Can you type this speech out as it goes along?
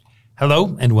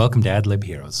Hello and welcome to AdLib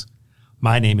Heroes.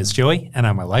 My name is Joey and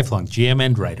I'm a lifelong GM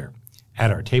and writer. At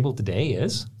our table today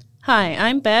is... Hi,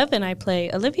 I'm Bev and I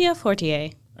play Olivia Fortier.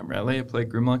 I'm Riley, I play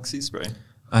Grimlock Seaspray.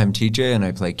 I'm TJ and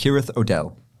I play Kirith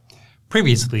Odell.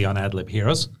 Previously on AdLib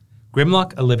Heroes,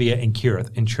 Grimlock, Olivia, and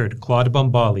Kirith ensured Claude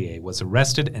Bombalier was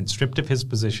arrested and stripped of his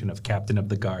position of Captain of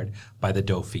the Guard by the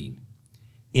Dauphine.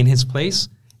 In his place,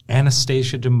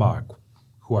 Anastasia de Marque,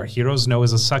 who our heroes know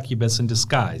as a succubus in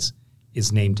disguise,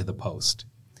 is named to the post.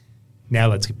 Now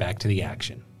let's get back to the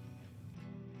action.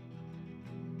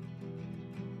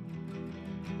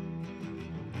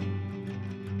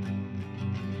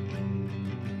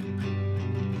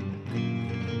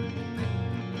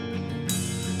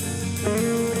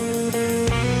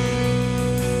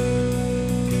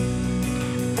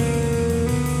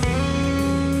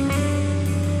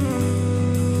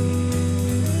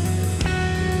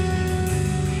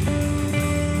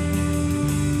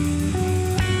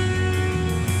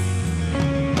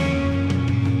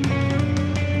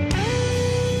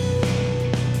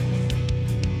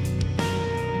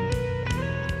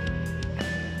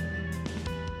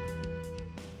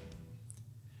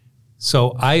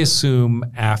 So I assume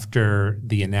after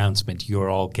the announcement, you're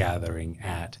all gathering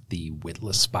at the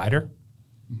Witless Spider.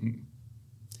 Mm-hmm.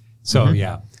 So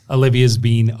yeah, Olivia's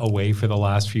been away for the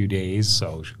last few days.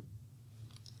 So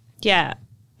Yeah.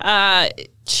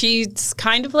 She's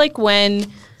kind of like when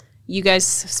you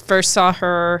guys first saw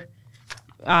her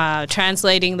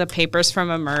translating the papers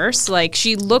from Immerse. Like,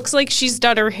 she looks like she's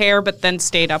done her hair but then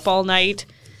stayed up all night.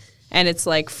 And it's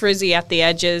like frizzy at the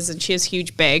edges and she has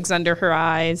huge bags under her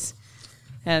eyes.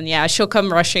 And yeah, she'll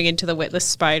come rushing into the Witless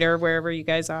Spider wherever you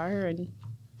guys are and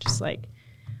just like,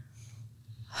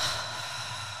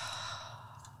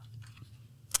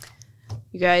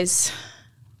 you guys,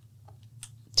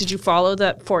 did you follow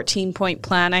that 14-point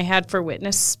plan I had for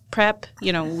witness prep?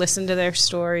 You know, listen to their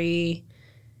story,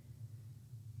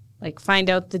 like find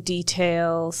out the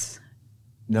details.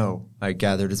 No, I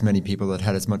gathered as many people that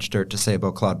had as much dirt to say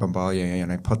about Claude Bombalier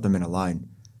and I put them in a line.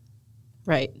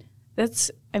 Right. That's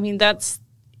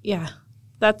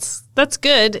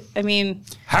good. I mean...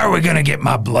 How are we going to get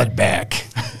my blood back?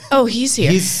 Oh, he's here.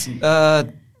 He's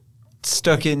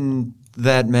stuck in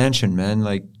that mansion, man.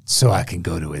 Like, so I can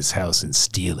go to his house and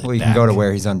steal it well, you back. can go to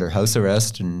where he's under house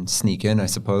arrest and sneak in, I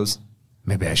suppose.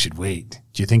 Maybe I should wait.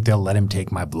 Do you think they'll let him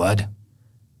take my blood?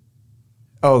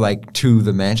 Oh, like to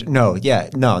the mansion? No.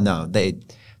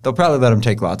 They'll probably let him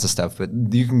take lots of stuff, but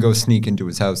you can go sneak into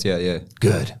his house. Yeah.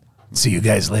 Good. See you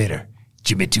guys later.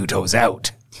 Jimmy Two Toes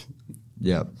out.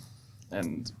 Yep.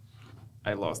 And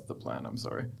I lost the plan, I'm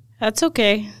sorry. That's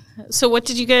okay. So what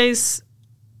did you guys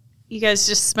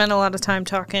just spent a lot of time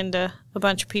talking to a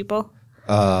bunch of people?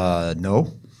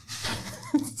 No.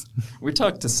 We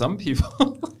talked to some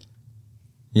people.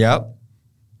 Yep.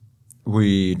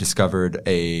 We discovered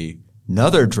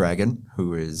another dragon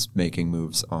who is making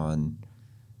moves on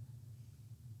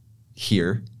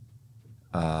here.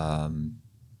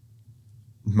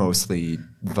 Mostly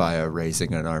via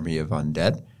raising an army of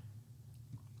undead.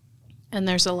 And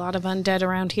there's a lot of undead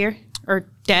around here? Or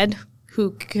dead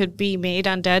who could be made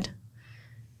undead?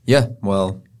 Yeah,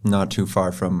 well, not too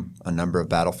far from a number of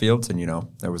battlefields. And,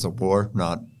 there was a war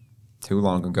not too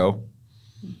long ago.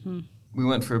 Mm-hmm. We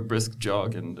went for a brisk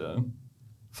jog and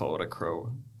followed a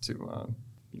crow to,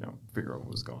 figure out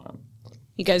what was going on.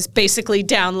 You guys basically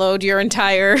download your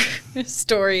entire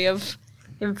story of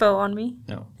info on me?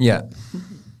 No. Yeah.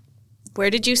 Where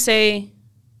did you say...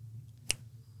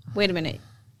 Wait a minute.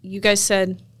 You guys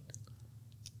said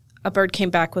a bird came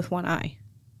back with one eye.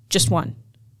 Just one.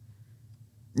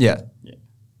 Yeah.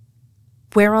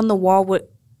 Where on the wall would...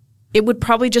 It would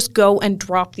probably just go and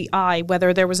drop the eye,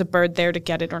 whether there was a bird there to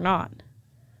get it or not.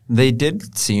 They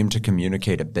did seem to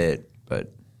communicate a bit,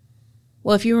 but...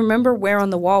 Well, if you remember where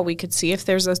on the wall, we could see if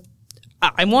there's a...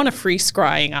 I want a free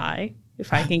scrying eye,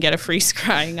 if I can get a free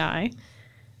scrying eye.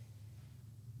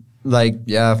 Like,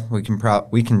 yeah, we can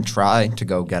try to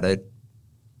go get it.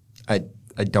 I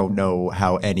don't know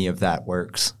how any of that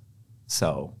works,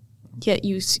 so... Yet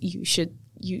you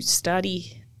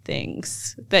study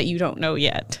things that you don't know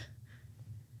yet.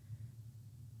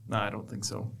 No, I don't think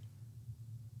so.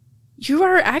 You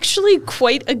are actually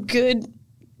quite a good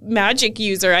magic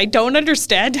user. I don't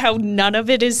understand how none of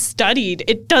it is studied.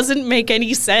 It doesn't make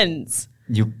any sense.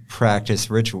 You practice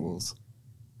rituals.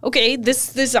 Okay,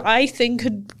 this eye thing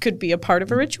could be a part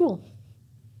of a ritual.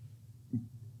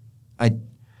 I'm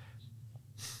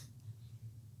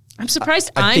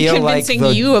surprised I'm convincing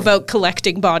you about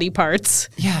collecting body parts.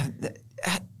 Yeah,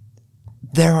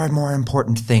 there are more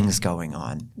important things going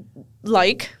on.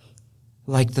 Like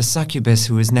like the succubus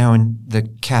who is now the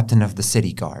captain of the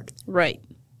city guard. Right.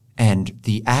 And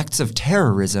the acts of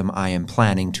terrorism I am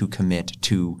planning to commit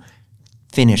to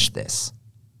finish this.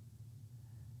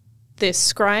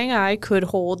 This scrying eye could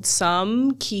hold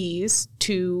some keys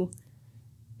to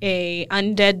a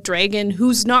undead dragon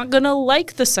who's not going to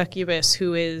like the succubus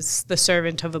who is the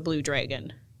servant of a blue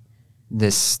dragon.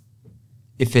 This,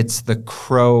 if it's the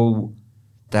crow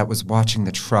that was watching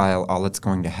the trial, all it's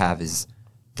going to have is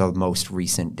the most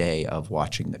recent day of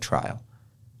watching the trial.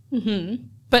 Mm-hmm.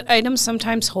 But items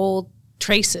sometimes hold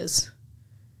traces.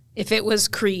 If it was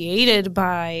created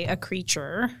by a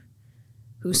creature,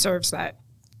 who serves that?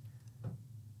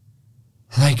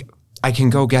 Like, I can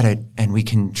go get it and we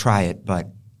can try it, but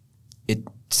it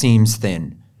seems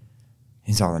thin,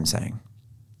 is all I'm saying.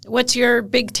 What's your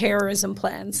big terrorism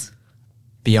plans?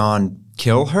 Beyond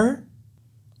kill her?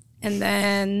 And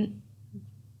then...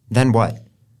 Then what?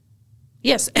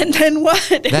 Yes, and then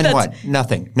what? Then what?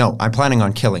 Nothing. No, I'm planning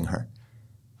on killing her.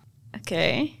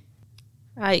 Okay.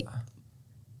 I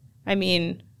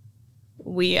mean,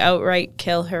 we outright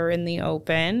kill her in the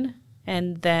open,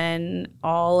 and then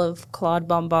all of Claude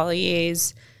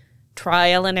Bombalier's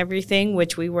trial and everything,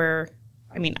 which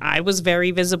I was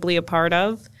very visibly a part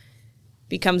of,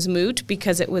 becomes moot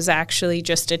because it was actually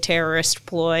just a terrorist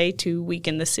ploy to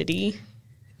weaken the city.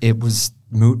 It was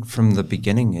moot from the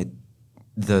beginning.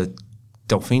 The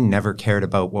Dauphine never cared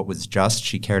about what was just.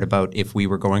 She cared about if we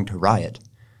were going to riot.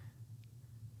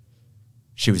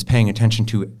 She was paying attention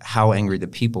to how angry the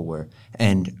people were,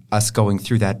 and us going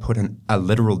through that put a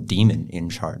literal demon in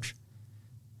charge.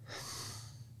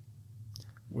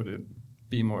 Would it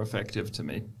be more effective to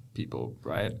make people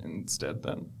riot instead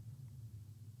then?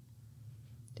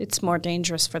 It's more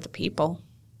dangerous for the people.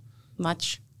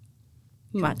 Much,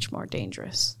 much more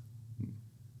dangerous.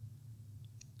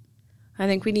 I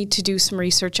think we need to do some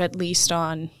research at least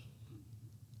on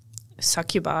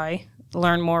succubi,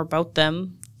 learn more about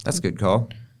them. That's a good call.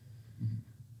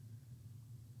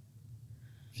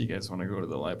 If you guys want to go to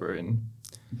the library and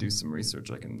do some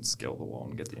research, I can scale the wall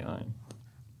and get the eye.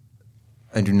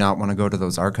 I do not want to go to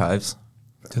those archives.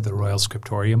 To the Royal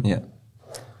Scriptorium? Yeah.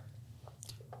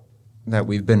 That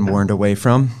we've been warned away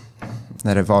from,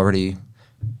 that have already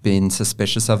been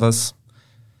suspicious of us,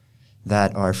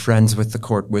 that are friends with the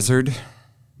court wizard.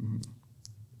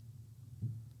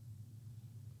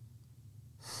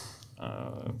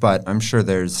 But I'm sure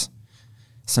there's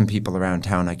some people around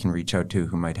town I can reach out to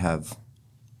who might have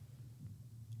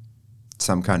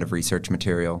some kind of research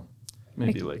material.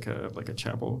 Maybe like a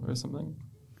chapel or something.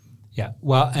 Yeah.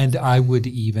 Well, and I would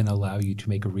even allow you to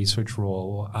make a research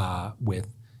roll with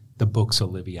the books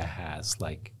Olivia has.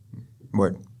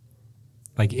 Word.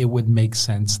 Like it would make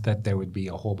sense that there would be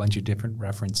a whole bunch of different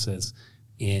references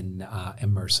in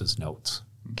Immerse's notes.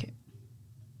 Okay.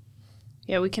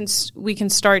 Yeah, we can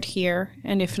start here,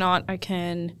 and if not, I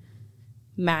can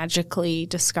magically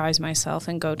disguise myself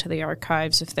and go to the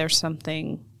archives if there's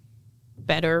something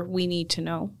better we need to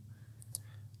know.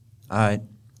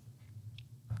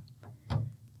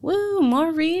 Woo,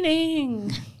 more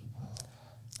reading.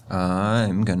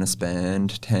 I'm going to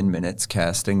spend 10 minutes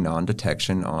casting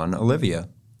non-detection on Olivia.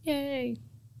 Yay.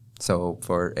 So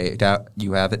for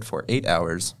you have it for 8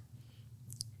 hours.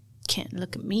 Can't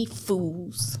look at me,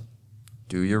 fools.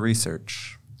 Do your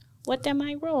research. What am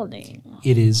I rolling?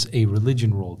 It is a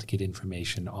religion roll to get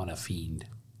information on a fiend.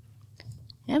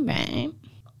 All right.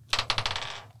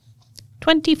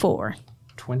 24.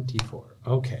 24.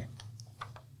 Okay.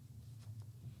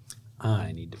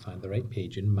 I need to find the right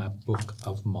page in my book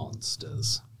of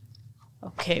monsters.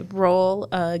 Okay, roll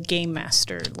a Game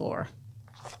Master lore.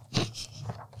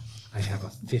 I have a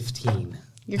 15.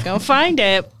 You're going to find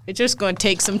it. It's just going to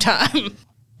take some time.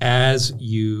 As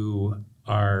you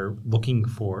are looking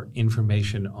for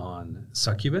information on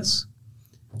succubus,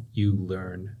 you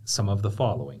learn some of the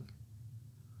following.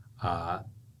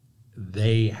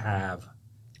 They have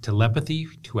telepathy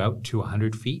out to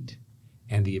 100 feet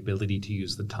and the ability to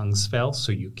use the tongue spell,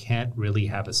 so you can't really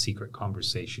have a secret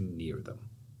conversation near them.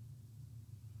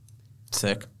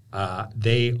 Sick.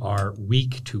 They are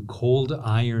weak to cold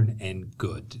iron and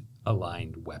good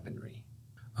aligned weaponry.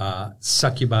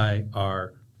 Succubi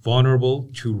are vulnerable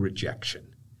to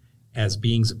rejection. As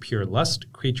beings of pure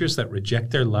lust, creatures that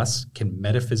reject their lust can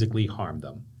metaphysically harm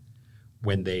them.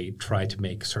 When they try to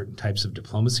make certain types of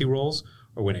diplomacy rolls,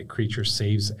 or when a creature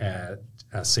saves at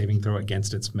a saving throw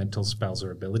against its mental spells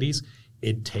or abilities,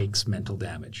 it takes mental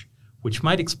damage, which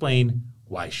might explain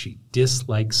why she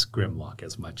dislikes Grimlock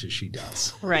as much as she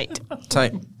does. Right.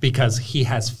 Tight. Because he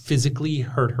has physically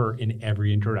hurt her in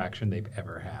every interaction they've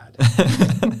ever had.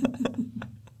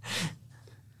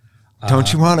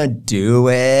 Don't you want to do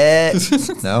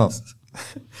it? No.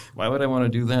 Why would I want to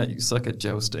do that? You suck at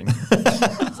jousting.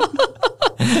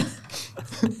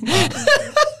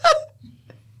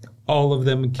 All of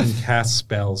them can cast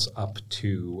spells up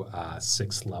to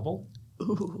 6th level.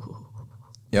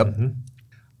 Yep.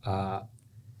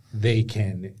 They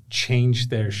can change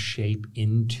their shape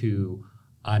into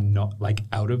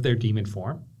out of their demon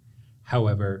form.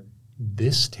 However,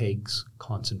 this takes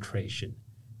concentration,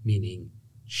 meaning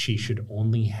she should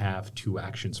only have 2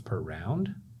 actions per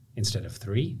round instead of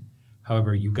 3.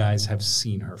 However, you guys have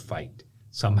seen her fight.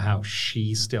 Somehow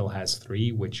she still has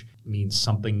 3, which means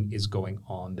something is going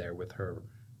on there with her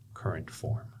current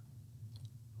form.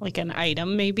 Like an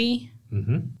item, maybe?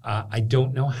 I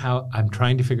don't know how. I'm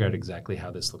trying to figure out exactly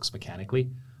how this looks mechanically,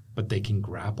 but they can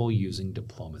grapple using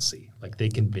diplomacy. Like they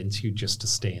convince you just to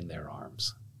stay in their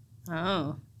arms.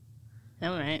 Oh,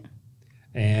 all right.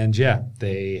 And yeah,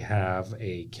 they have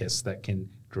a kiss that can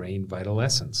drain vital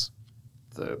essence.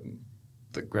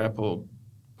 The grapple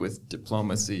with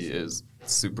diplomacy is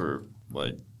super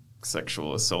like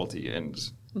sexual assaulty and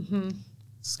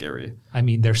scary. I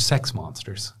mean, they're sex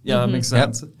monsters. Yeah, that makes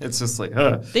sense. It's just like,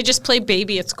 They just play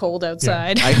Baby It's Cold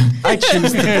Outside. I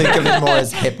choose to think of it more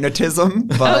as hypnotism,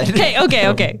 but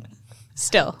Okay.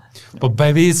 Still. But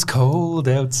baby, it's cold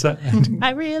outside. I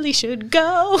really should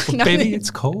go. But baby,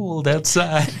 it's cold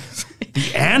outside.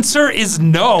 The answer is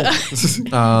no.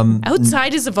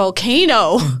 Outside is a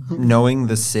volcano. knowing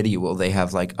the city, will they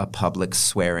have like a public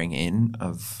swearing in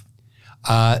of?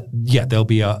 Yeah, there'll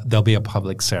be a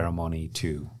public ceremony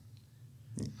too.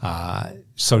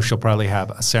 So she'll probably have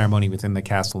a ceremony within the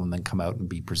castle and then come out and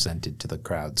be presented to the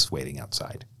crowds waiting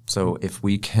outside. So if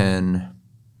we can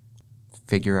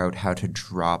figure out how to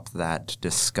drop that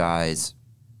disguise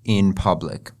in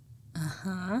public.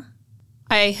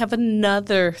 I have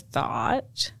another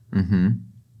thought.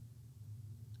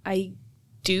 I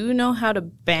do know how to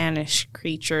banish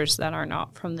creatures that are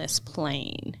not from this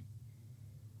plane.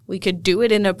 We could do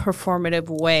it in a performative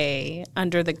way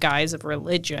under the guise of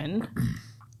religion.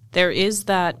 There is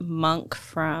that monk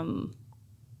from,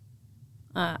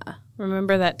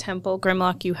 remember that temple,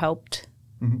 Grimlock, you helped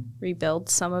rebuild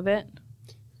some of it?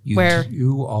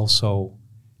 You also,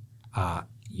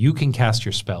 you can cast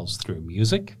your spells through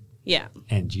music. Yeah.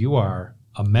 And you are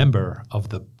a member of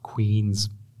the Queen's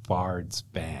Bards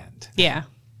Band. Yeah.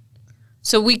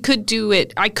 So we could do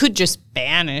it. I could just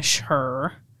banish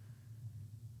her.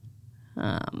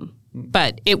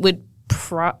 But it would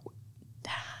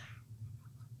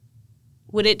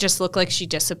would it just look like she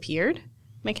disappeared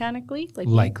mechanically?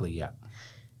 Likely, yeah.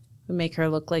 Would make her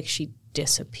look like she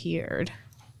disappeared.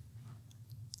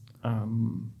 I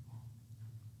mean,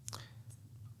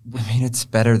 it's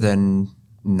better than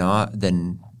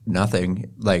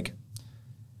nothing. Like,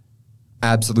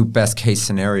 absolute best case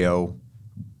scenario,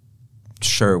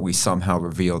 sure, we somehow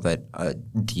reveal that a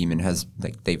demon has,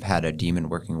 like, they've had a demon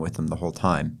working with them the whole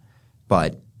time.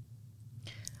 But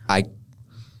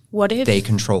what if they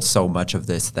control so much of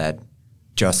this that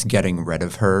just getting rid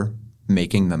of her,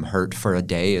 making them hurt for a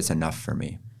day is enough for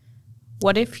me.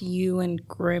 What if you and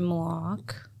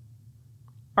Grimlock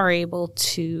are able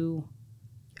to,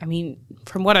 I mean,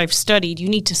 from what I've studied, you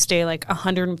need to stay like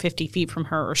 150 feet from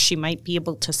her or she might be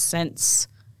able to sense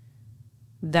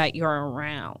that you're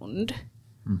around.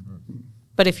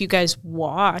 But if you guys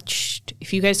watched,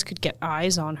 if you guys could get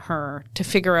eyes on her to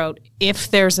figure out if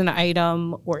there's an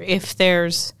item or if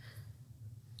there's,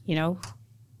 you know,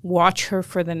 watch her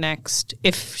for the next,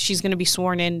 if she's going to be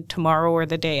sworn in tomorrow or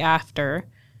the day after,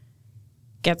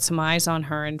 get some eyes on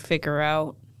her and figure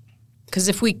out. Because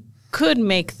if we could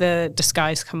make the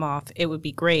disguise come off, it would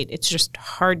be great. It's just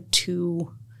hard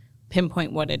to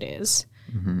pinpoint what it is.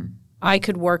 I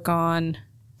could work on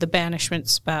the banishment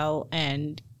spell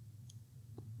and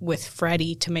with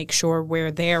Freddie to make sure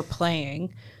where they're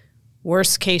playing.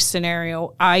 Worst case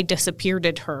scenario, I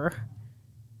disappeared her.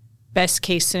 Best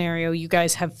case scenario, you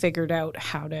guys have figured out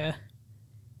how to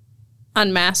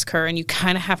unmask her, and you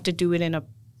kind of have to do it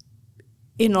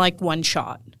in like one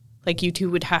shot. Like you two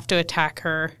would have to attack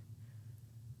her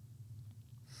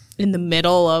in the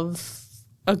middle of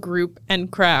a group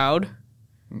and crowd.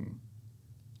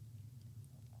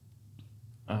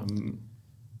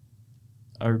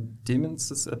 Are demons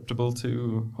susceptible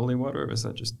to holy water, or is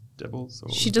that just devils?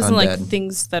 Or She doesn't like Undead.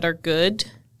 things that are good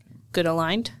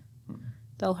aligned.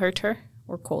 They'll hurt her,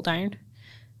 or cold iron.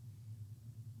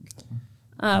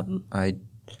 I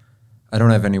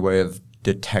don't have any way of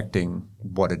detecting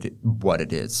what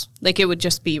it is. Like it would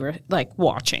just be like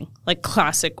watching, like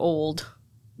classic old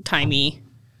timey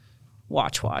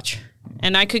watch.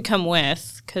 And I could come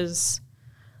with because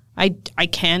I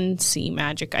can see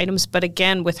magic items, but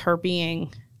again, with her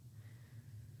being,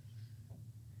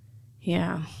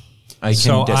 yeah. I can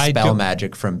So I dispel don't-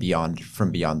 magic from beyond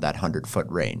that 100-foot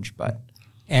range, but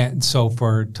And so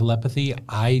for telepathy,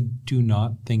 I do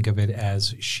not think of it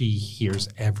as she hears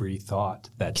every thought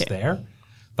that's there.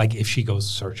 Like if she goes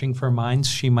searching for minds,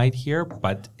 she might hear,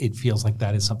 but it feels like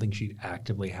that is something she'd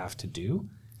actively have to do.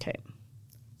 Okay.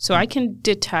 So I can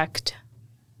detect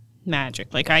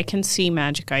magic. Like I can see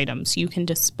magic items. You can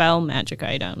dispel magic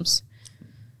items.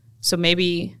 So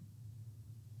maybe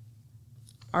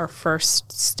our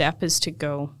first step is to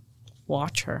go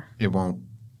watch her.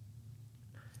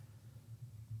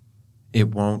 it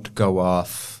won't go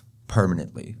off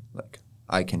permanently. Like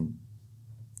I can,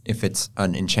 if it's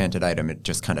an enchanted item, it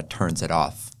just kind of turns it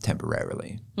off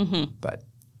temporarily. Mm-hmm. But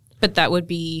that would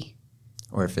be...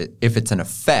 or if it's an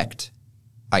effect,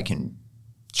 I can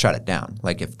shut it down.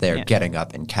 Like if they're getting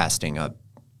up and casting a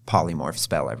polymorph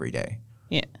spell every day.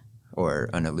 Yeah. Or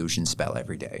an illusion spell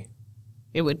every day.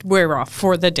 It would wear off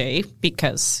for the day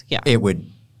because, It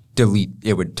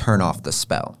would turn off the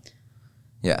spell.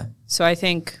 Yeah. So I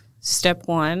think step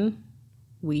one,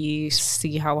 we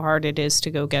see how hard it is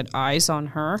to go get eyes on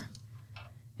her.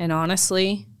 And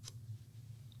honestly,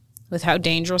 with how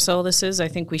dangerous all this is, I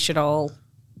think we should all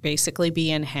basically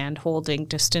be in hand-holding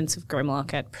distance of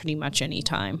Grimlock at pretty much any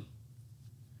time.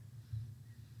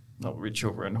 I'll reach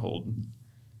over and hold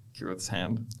Kirith's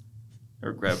hand.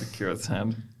 Or grab Kirith's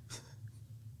hand.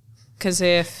 Because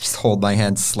if... Just hold my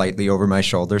hand slightly over my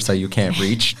shoulder so you can't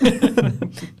reach.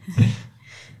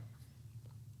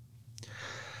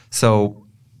 So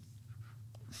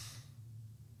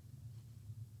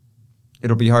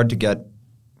it'll be hard to get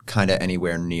kind of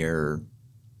anywhere near,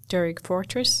 Durig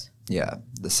Fortress?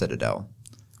 the Citadel.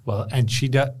 Well, and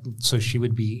so she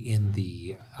would be in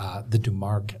the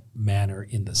Dumark Manor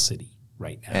in the city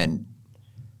right now. And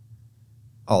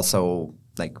also,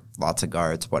 like, lots of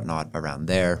guards, whatnot, around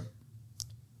there.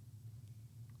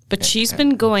 But she's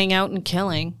been going out and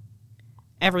killing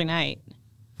every night,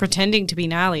 pretending to be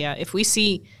Nalia. If we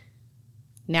see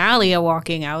Nalia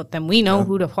walking out, then we know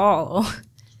who to follow.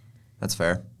 That's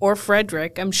fair. Or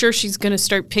Frederick. I'm sure she's going to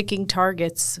start picking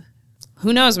targets.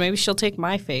 Who knows? Maybe she'll take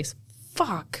my face.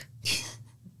 Fuck.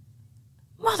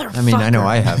 Motherfucker. I mean, I know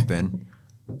I have been.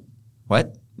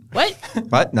 What? What?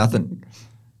 What? Nothing.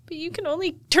 But you can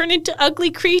only turn into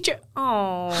ugly creature.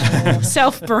 Oh,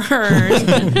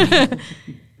 self-burn.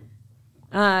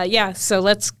 So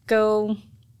let's go.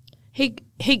 Hey,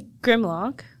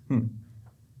 Grimlock.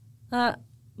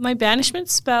 My banishment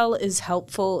spell is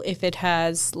helpful if it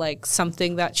has, like,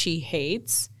 something that she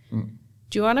hates. Do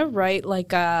you want to write,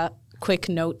 like, a quick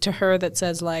note to her that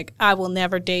says, like, I will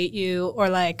never date you, or,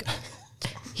 like,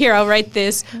 here, I'll write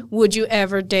this, would you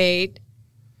ever date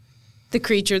the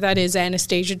creature that is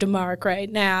Anastasia DeMarc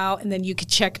right now? And then you could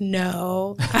check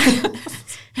no.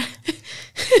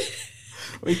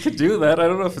 We could do that. I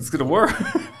don't know if it's going to work.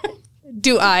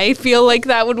 Do I feel like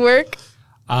that would work?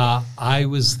 I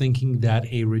was thinking that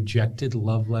a rejected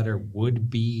love letter would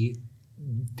be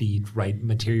the right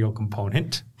material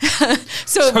component.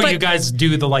 So you guys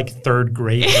do the like third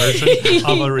grade version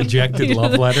of a rejected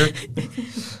love letter.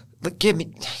 Look, give me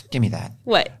that.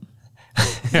 What?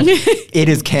 It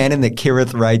is canon that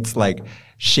Kirith writes like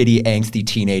shitty, angsty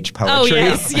teenage poetry.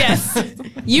 Oh, yes.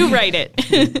 You write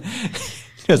it.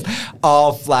 Just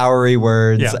all flowery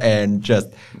words and just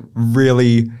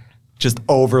really just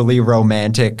overly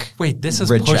romantic. Wait, this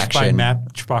is rejection. pushed by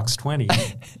Matchbox 20.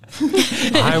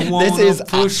 I won't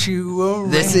push you around.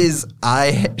 This is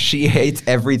she hates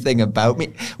everything about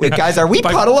me. Wait, guys, are we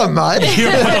Puddle of Mud?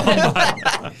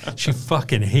 She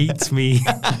fucking hates me.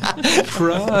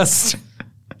 Trust.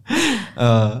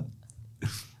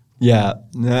 Yeah.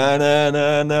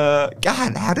 No.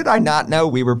 God, how did I not know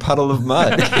we were Puddle of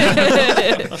Mud?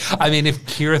 I mean, if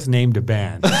Kirith named a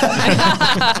band.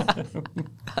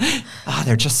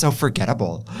 They're just so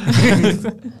forgettable.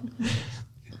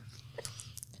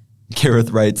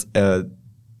 Kirith writes a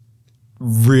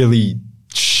really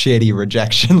shitty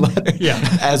rejection letter.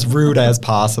 As rude as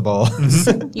possible.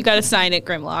 You got to sign it,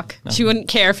 Grimlock. She wouldn't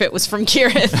care if it was from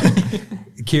Kirith.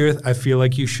 Kirith, I feel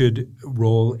like you should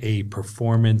roll a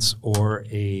performance or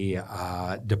a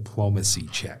diplomacy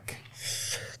check.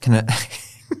 Can I?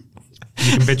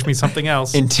 You can bitch me something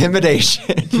else.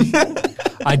 Intimidation.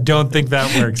 I don't think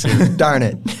that works here. Darn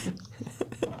it.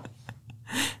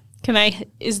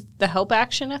 Is the help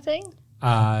action a thing?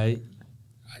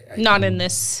 Not in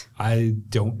this. I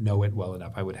don't know it well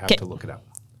enough. I would have to look it up.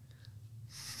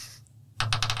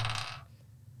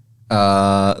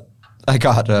 I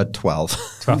got a 12.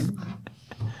 12.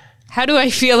 How do I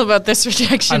feel about this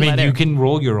rejection I mean, letter? you can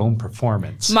roll your own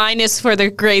performance. Mine is for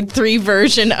the grade 3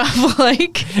 version of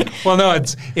like. Well, no,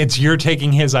 it's you're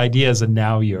taking his ideas and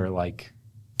now you're like,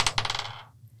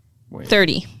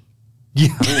 30.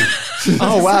 yeah,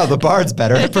 Oh, wow, the bard's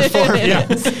better at performing. yeah.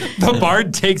 The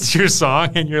bard takes your song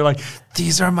and you're like,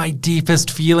 these are my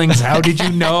deepest feelings. How did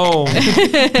you know?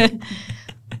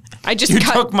 I just You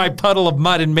cut. took my puddle of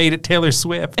mud and made it Taylor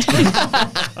Swift.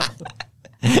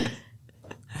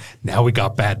 Now we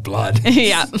got bad blood.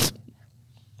 Yeah.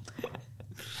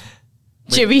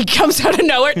 Jimmy comes out of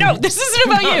nowhere. No, this isn't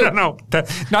about you. No.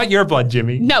 Not your blood,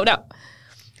 Jimmy. No.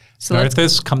 So let's.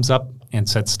 Narthis comes up and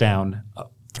sets down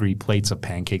 3 plates of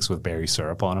pancakes with berry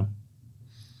syrup on them.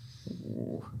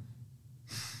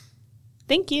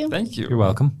 Thank you. Thank you. You're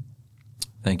welcome.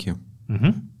 Thank you.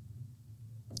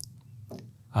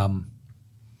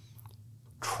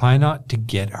 Try not to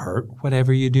get hurt,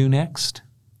 whatever you do next.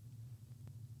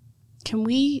 Can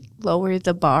we lower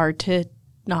the bar to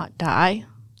not die?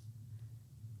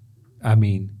 I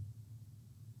mean,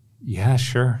 yeah,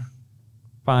 sure.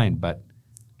 Fine, but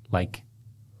like,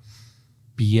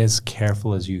 be as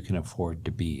careful as you can afford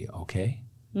to be, okay?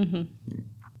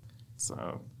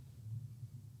 So,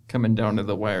 coming down to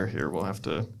the wire here, we'll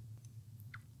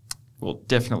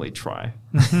definitely try.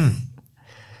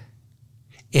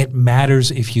 It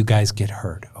matters if you guys get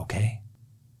hurt, okay?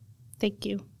 Thank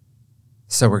you.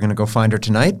 So we're going to go find her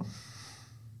tonight?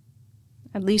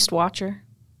 At least watch her.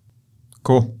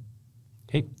 Cool.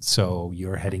 Okay, so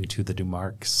you're heading to the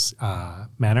Dumark's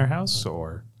manor house,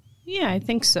 or? Yeah, I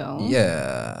think so.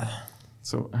 Yeah.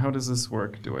 So, how does this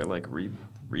work? Do I like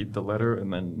read the letter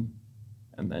and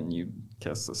then you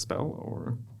cast the spell,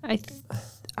 or?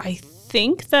 I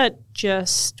think that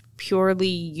just purely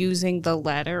using the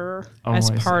letter as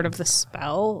I part see. of the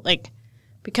spell, like,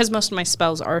 because most of my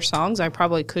spells are songs, I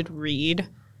probably could read,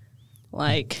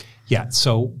 like. Yeah,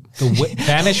 so the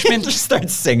banishment... Just start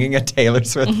singing a Taylor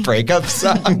Swift breakup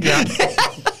song.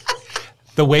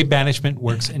 The way banishment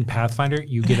works in Pathfinder,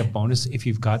 you get a bonus if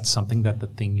you've got something that the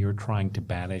thing you're trying to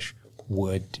banish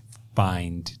would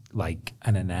find like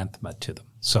an anathema to them.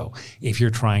 So if you're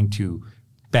trying to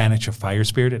banish a fire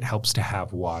spirit, it helps to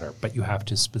have water, but you have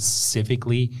to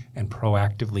specifically and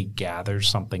proactively gather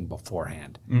something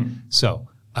beforehand. So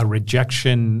a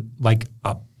rejection, like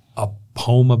a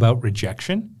poem about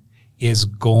rejection, is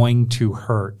going to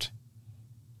hurt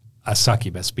a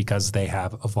succubus because they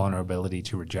have a vulnerability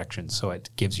to rejection. So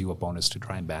it gives you a bonus to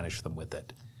try and banish them with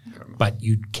it. But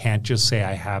you can't just say,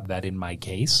 I have that in my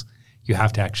case. You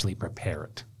have to actually prepare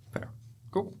it. Fair.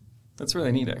 Cool. That's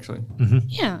really neat, actually.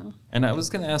 Yeah. And I was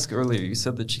going to ask earlier, you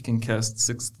said that she can cast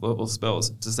 6th level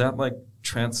spells. Does that like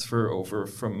transfer over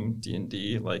from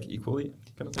D&D like equally?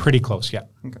 Kind of thing? Pretty close, yeah.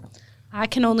 Okay. I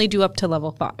can only do up to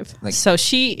level 5. Like- so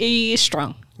she is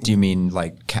strong. Do you mean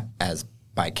like as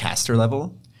by caster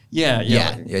level? Yeah.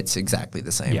 Yeah, it's exactly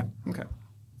the same. Yeah. Okay.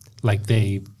 Like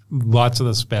lots of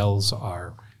the spells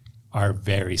are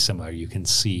very similar. You can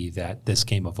see that this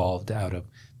game evolved out of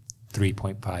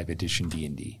 3.5 edition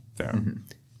D&D. Fair.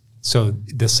 So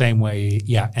the same way,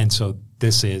 yeah. And so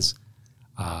this is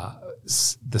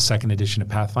the 2nd edition of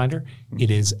Pathfinder.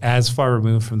 It is as far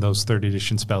removed from those 3rd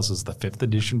edition spells as the 5th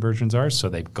edition versions are. So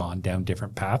they've gone down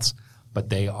different paths, but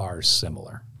they are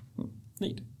similar.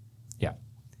 Neat. Yeah.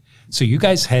 So you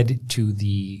guys head to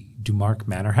the Dumark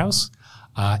Manor House.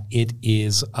 It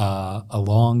is a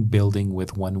long building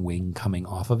with one wing coming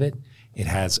off of it. It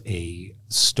has a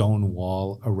stone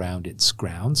wall around its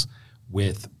grounds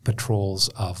with patrols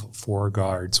of 4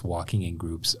 guards walking in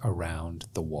groups around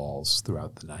the walls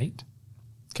throughout the night.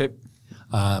 Okay.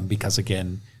 Because,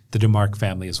 again, the Dumark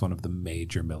family is one of the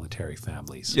major military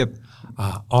families. Yep.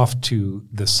 Off to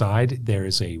the side, there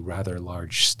is a rather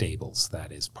large stables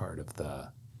that is part of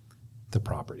the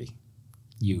property.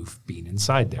 You've been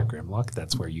inside there, Grimlock.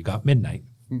 That's where you got midnight.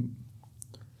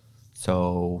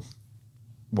 So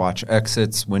watch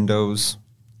exits, windows,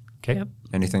 Okay. Yep.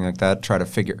 anything like that. Try to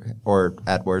figure, or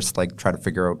at worst, like try to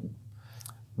figure out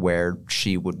where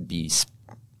she would be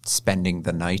spending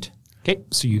the night. Okay,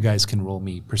 so you guys can roll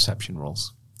me perception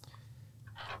rolls.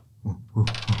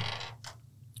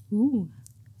 Ooh.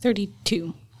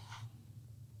 32.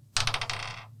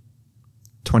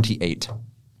 28.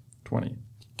 20.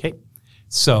 Okay,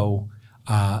 so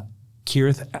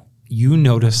Kirith, you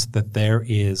notice that there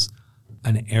is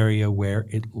an area where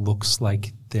it looks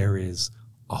like there is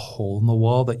a hole in the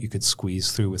wall that you could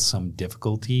squeeze through with some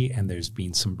difficulty, and there's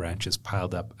been some branches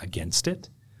piled up against it.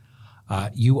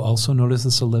 You also notice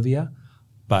this, Olivia,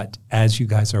 but as you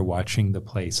guys are watching the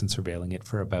place and surveilling it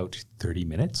for about 30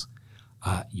 minutes,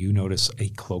 you notice a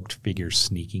cloaked figure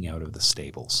sneaking out of the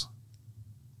stables.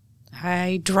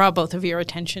 I draw both of your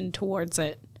attention towards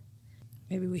it.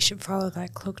 Maybe we should follow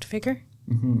that cloaked figure?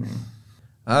 Mm-hmm.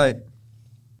 All right.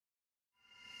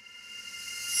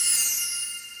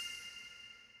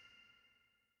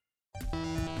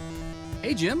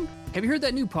 Hey, Jim, have you heard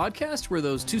that new podcast where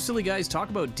those two silly guys talk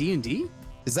about D&D?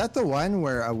 Is that the one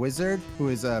where a wizard who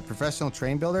is a professional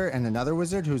train builder and another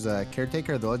wizard who's a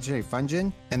caretaker of the legendary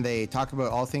Fungin, and they talk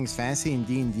about all things fantasy in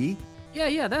D&D?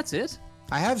 Yeah, that's it.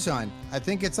 I have, Sean. I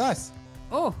think it's us.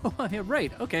 Oh, yeah,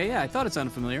 right. Okay, yeah, I thought it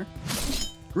sounded familiar.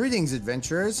 Greetings,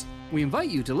 adventurers. We invite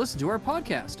you to listen to our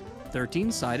podcast,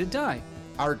 13-Sided Die.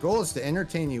 Our goal is to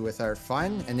entertain you with our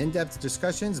fun and in-depth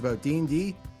discussions about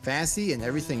D&D, fantasy, and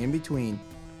everything in between.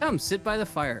 Come sit by the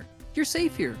fire. You're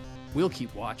safe here. We'll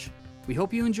keep watch. We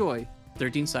hope you enjoy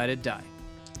 13-Sided Die.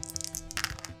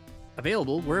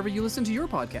 Available wherever you listen to your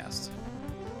podcasts.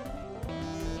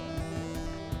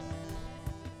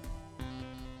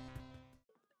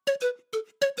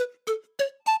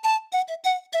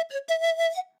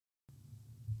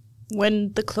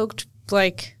 When the cloaked,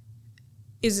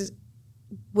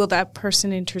 will that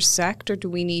person intersect, or do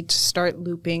we need to start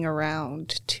looping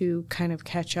around to kind of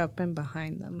catch up and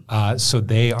behind them? So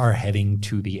they are heading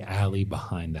to the alley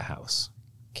behind the house.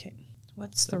 Okay.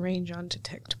 What's the range on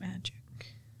detect magic?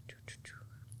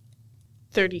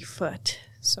 30 foot.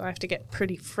 So I have to get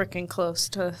pretty frickin' close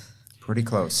to... Pretty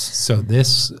close. So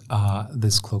this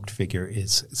cloaked figure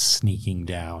is sneaking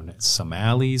down some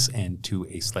alleys and to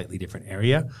a slightly different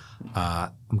area.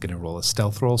 I'm going to roll a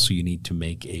stealth roll, so you need to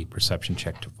make a perception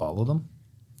check to follow them.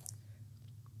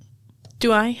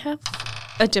 Do I have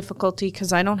a difficulty?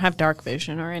 Because I don't have dark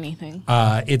vision or anything.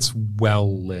 It's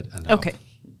well lit enough. Okay.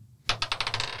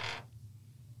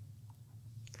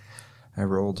 I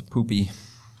rolled poopy.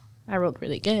 I rolled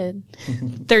really good.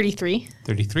 33.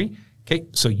 33? Okay,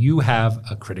 so you have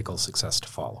a critical success to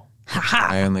follow.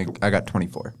 I got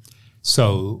 24.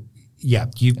 So, yeah,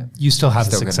 you still have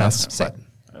Still a good success. enough.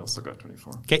 But, I also got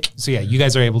 24. okay, so yeah, you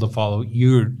guys are able to follow.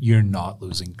 You're not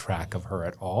losing track of her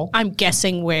at all. I'm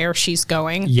guessing where she's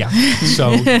going. Yeah,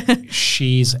 so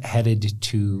she's headed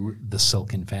to the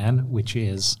Silken Fan, which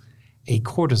is a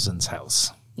courtesan's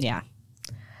house. Yeah.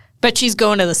 But she's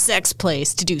going to the sex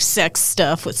place to do sex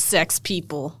stuff with sex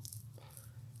people.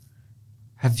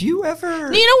 Have you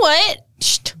ever... You know what?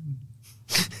 Shh.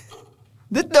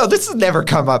 No, this has never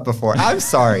come up before. I'm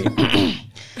sorry.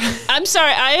 I'm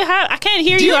sorry. I can't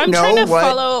hear Do you. you I'm know trying to what-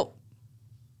 follow.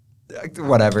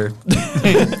 Whatever.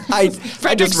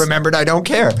 I just remembered I don't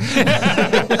care.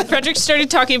 Frederick started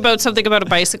talking about something about a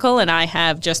bicycle, and I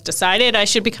have just decided I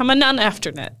should become a nun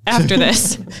after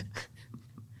this.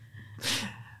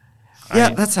 Yeah,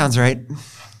 that sounds right.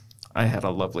 I had a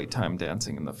lovely time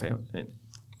dancing in the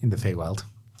In the Feywild.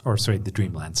 Or, sorry, the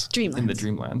Dreamlands. in the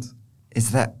Dreamlands.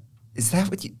 Is that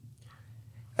what you...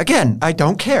 Again, I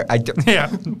don't care. I don't...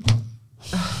 Yeah.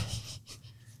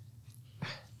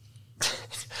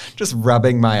 Just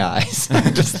rubbing my eyes.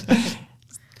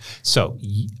 So,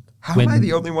 How am I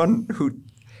the only one who...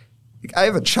 I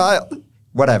have a child.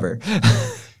 Whatever.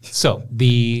 So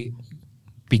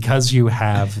because you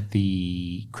have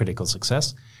the critical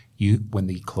success, when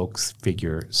the cloaked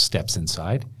figure steps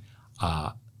inside,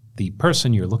 the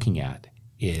person you're looking at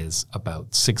is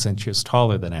about 6 inches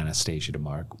taller than Anastasia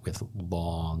DeMarc, with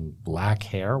long black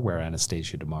hair, where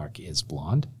Anastasia DeMarc is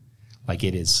blonde. Like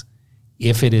it is,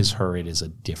 if it is her, it is a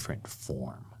different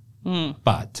form.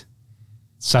 But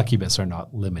succubus are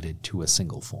not limited to a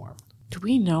single form. Do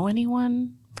we know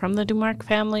anyone from the Dumarc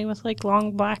family with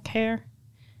long black hair?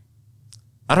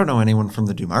 I don't know anyone from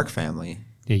the Dumarc family.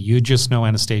 Yeah, you just know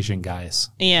Anastasia and Gaius.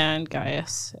 Yeah, and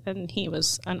Gaius. And he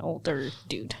was an older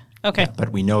dude. Okay.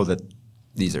 But we know that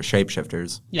these are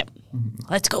shapeshifters. Yep.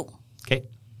 Let's go. Okay.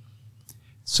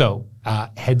 So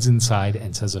heads inside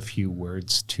and says a few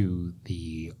words to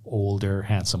the older,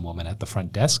 handsome woman at the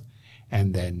front desk,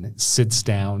 and then sits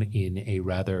down in a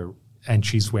rather, and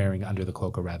she's wearing under the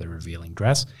cloak a rather revealing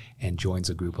dress, and joins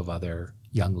a group of other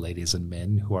young ladies and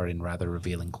men who are in rather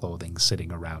revealing clothing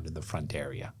sitting around in the front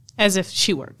area. As if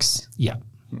she works. Yeah.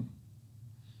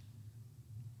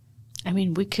 I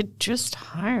mean, we could just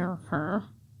hire her.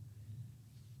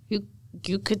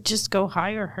 You could just go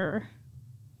hire her.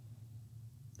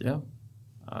 Yeah.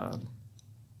 And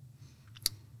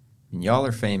y'all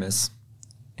are famous,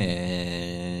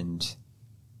 and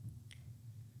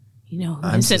You know who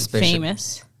I'm isn't suspicious.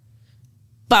 famous?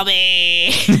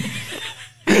 Bobby!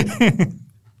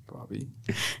 Bobby.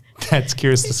 That's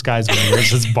Curious Disguise when he wears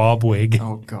his bob wig.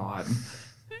 Oh, God.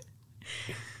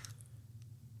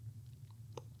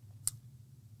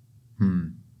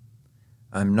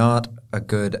 I'm not a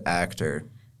good actor.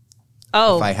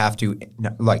 Oh. If I have to,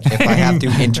 if I have to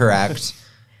interact,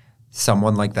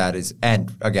 someone like that is,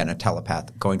 and again, a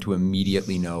telepath, going to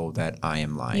immediately know that I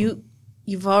am lying.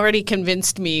 You've already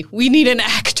convinced me. We need an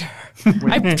actor.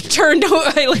 I turn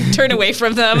away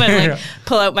from them and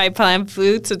pull out my pan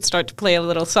flutes and start to play a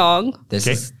little song. This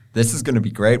is going to be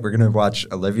great. We're going to watch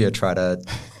Olivia try to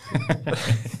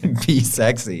be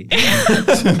sexy.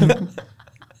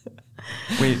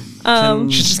 Wait,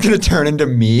 She's just going to turn into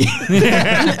me.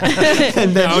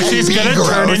 And then she's going to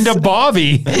turn into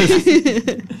Bobby.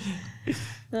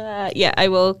 I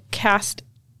will cast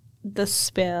the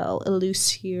spell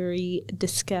Illusory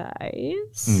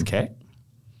Disguise. Okay.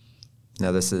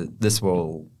 Now this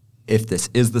will, if this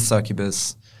is the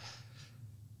succubus,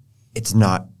 it's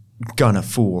not gonna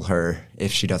fool her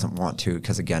if she doesn't want to,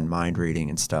 because again, mind reading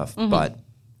and stuff. But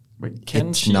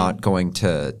it's not going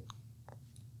to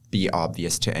be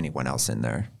obvious to anyone else in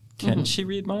there. Can she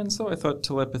read minds though? I thought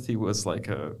telepathy was like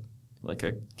a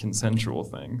consensual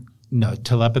thing. No,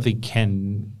 telepathy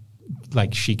can,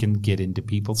 she can get into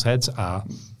people's heads.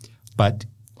 But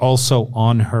also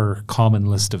on her common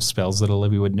list of spells that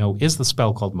Olivia would know is the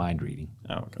spell called mind reading.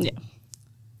 Oh, okay. Yeah.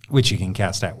 Which you can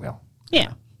cast at will.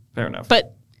 Yeah. Fair enough.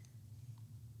 But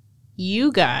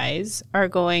you guys are you're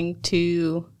going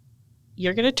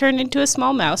to turn into a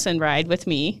small mouse and ride with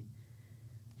me.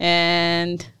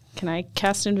 And can I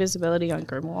cast invisibility on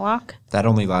Grimlock? That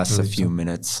only lasts a few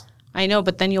minutes. I know,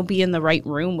 but then you'll be in the right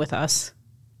room with us.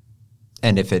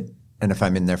 And if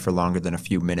I'm in there for longer than a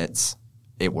few minutes,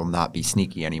 it will not be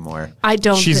sneaky anymore.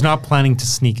 She's not planning to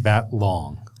sneak that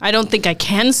long. I don't think I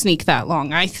can sneak that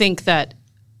long. I think that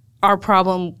our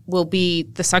problem will be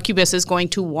the succubus is going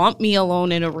to want me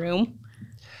alone in a room.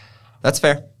 That's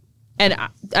fair. And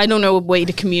I don't know a way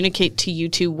to communicate to you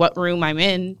two what room I'm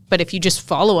in, but if you just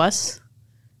follow us,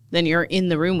 then you're in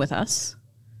the room with us.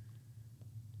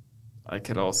 I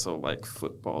could also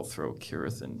football throw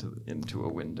Kirith into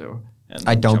a window. And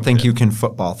I don't think in. you can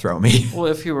football throw me. Well,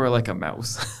 if you were like a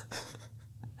mouse.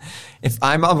 If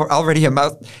I'm already a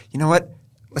mouse, you know what?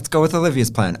 Let's go with Olivia's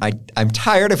plan. I'm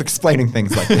tired of explaining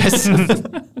things like this.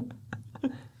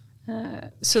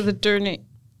 So the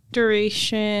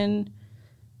duration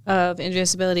of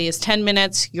invisibility is 10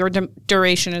 minutes. Your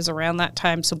duration is around that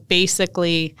time. So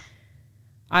basically,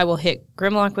 I will hit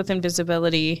Grimlock with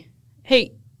invisibility.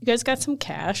 Hey, you guys got some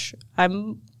cash? I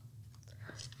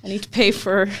need to pay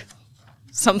for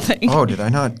something. Oh, did I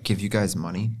not give you guys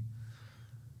money?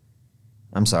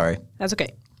 I'm sorry. That's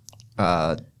okay.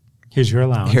 Here's your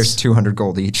allowance. Here's 200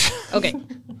 gold each. Okay.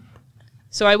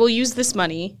 So I will use this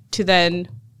money to then,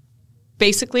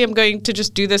 basically I'm going to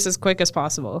just do this as quick as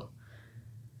possible.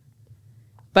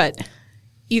 But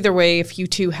either way, if you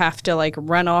two have to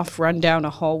run down a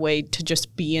hallway to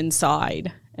just be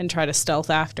inside and try to stealth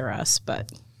after us,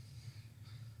 but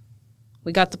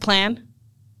we got the plan.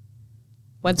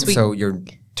 So you're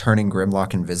turning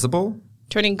Grimlock invisible?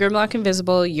 Turning Grimlock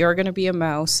invisible, you're going to be a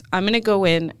mouse. I'm going to go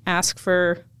in, ask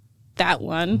for that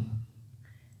one,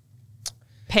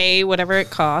 pay whatever it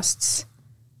costs.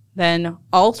 Then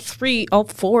all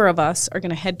four of us are going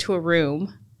to head to a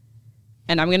room,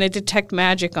 and I'm going to detect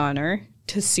magic on her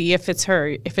to see if it's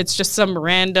her. If it's just some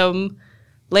random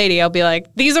lady, I'll be like,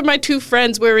 these are my two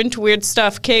friends. We're into weird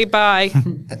stuff. Okay, bye.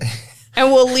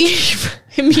 And we'll leave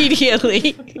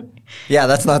immediately. Yeah,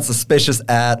 that's not suspicious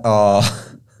at all.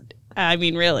 I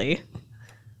mean, really.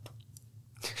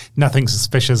 Nothing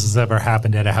suspicious has ever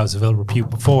happened at a house of ill repute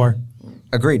before.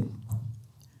 Agreed.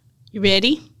 You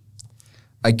ready?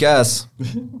 I guess.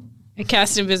 I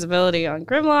cast invisibility on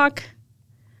Grimlock.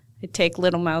 I take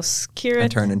little mouse Kieran. I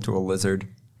turn into a lizard.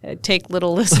 I take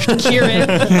little lizard Kieran.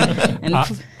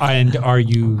 And are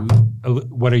you?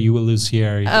 What are you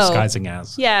illusory disguising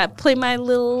as? Yeah, play my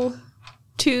little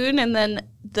tune, and then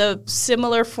the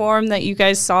similar form that you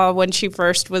guys saw when she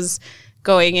first was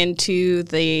going into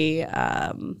the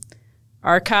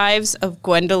archives of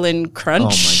Gwendolyn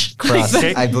Crunch. Oh my crust!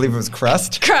 I believe it was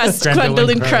crust. Crust,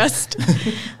 Gwendolyn Crust.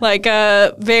 Like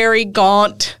a very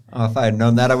gaunt. Oh, if I had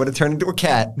known that, I would have turned into a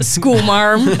cat.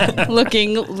 Schoolmarm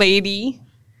looking lady.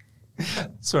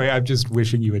 Sorry, I'm just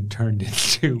wishing you had turned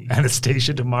into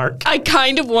Anastasia DeMarc. I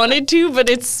kind of wanted to, but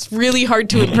it's really hard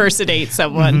to impersonate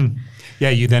someone. Yeah,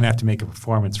 you then have to make a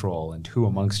performance role, and who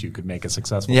amongst you could make a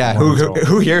successful Yeah, performance role?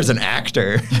 who here is an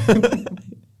actor?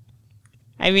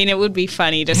 I mean, it would be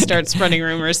funny to start spreading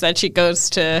rumors that she goes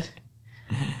to...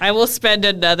 I will spend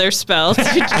another spell to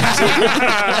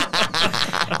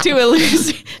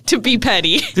be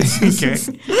petty. Okay.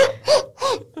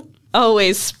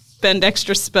 Always spend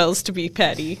extra spells to be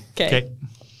petty. Okay.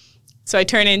 So I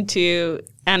turn into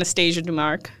Anastasia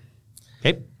DeMarc.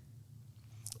 Okay.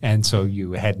 And so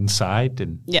you head inside,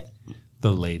 and Yeah.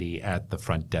 the lady at the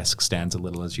front desk stands a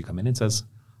little as you come in and says,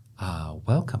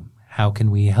 welcome. How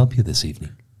can we help you this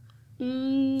evening?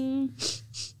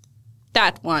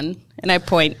 That one. And I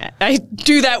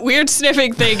do that weird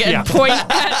sniffing thing and point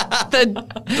at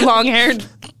the long-haired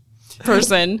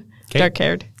person,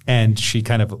 dark-haired. And she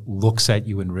kind of looks at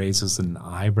you and raises an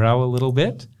eyebrow a little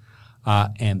bit.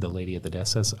 And the lady at the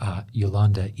desk says,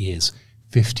 Yolanda is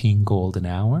 15 gold an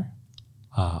hour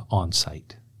on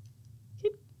site.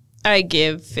 I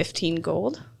give 15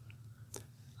 gold.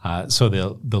 So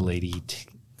the lady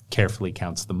carefully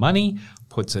counts the money,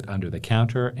 puts it under the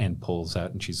counter, and pulls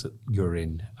out, and she says, you're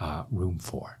in room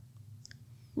 4.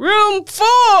 Room 4!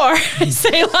 I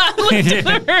say loudly to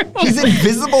the room. He's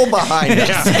invisible behind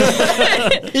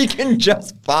us. He can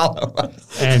just follow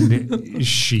us. And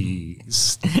she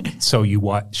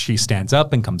stands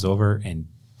up and comes over and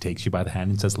takes you by the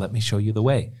hand and says, let me show you the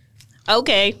way.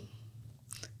 Okay.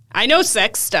 I know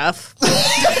sex stuff.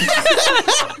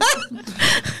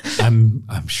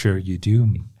 I'm sure you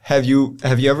do. Have you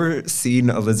ever seen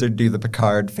a lizard do the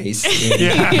Picard face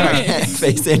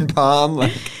in palm?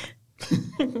 Like,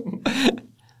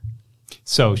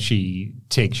 So she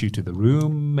takes you to the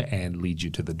room and leads you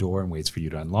to the door and waits for you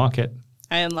to unlock it.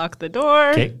 I unlock the door,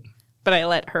 Okay. but I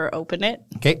let her open it.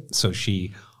 Okay. So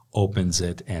she opens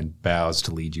it and bows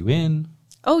to lead you in.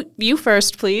 Oh, you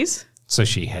first, please. So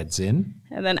she heads in.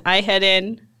 And then I head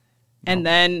in, and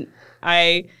then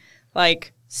I,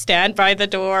 stand by the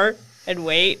door and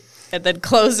wait, and then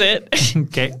close it.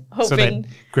 Okay. So that Hoping.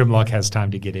 Grimlock has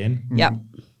time to get in. Yep.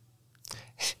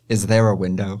 is there a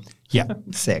window? Yeah.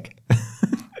 Sick.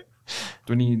 Do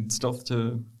we need stealth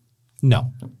to?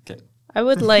 No. Okay. I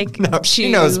would like No, to.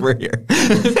 she knows we're here.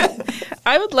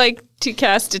 I would like to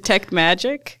cast Detect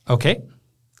Magic. Okay.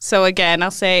 So again,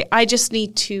 I'll say, I just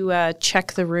need to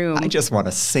check the room. I just want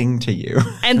to sing to you.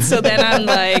 And so then I'm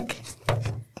like,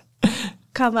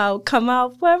 come out,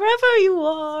 wherever you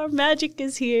are. Magic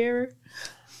is here.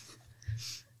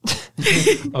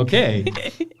 Okay.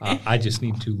 I just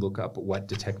need to look up what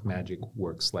Detect Magic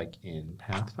works like in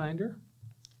Pathfinder.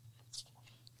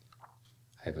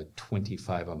 I have a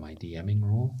 25 on my DMing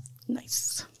roll.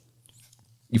 Nice.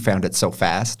 You found it so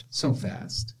fast. So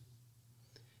fast.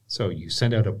 So you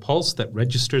send out a pulse that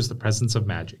registers the presence of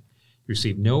magic. You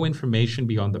receive no information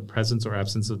beyond the presence or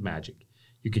absence of magic.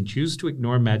 You can choose to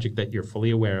ignore magic that you're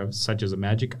fully aware of, such as a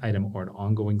magic item or an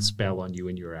ongoing spell on you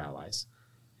and your allies.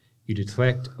 You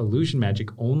detect illusion magic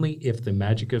only if the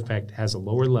magic effect has a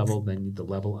lower level than the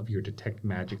level of your detect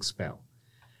magic spell.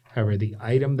 However, the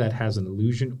item that has an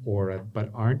illusion aura but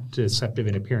aren't deceptive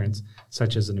in appearance,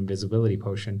 such as an invisibility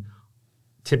potion,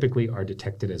 typically are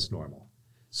detected as normal.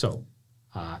 So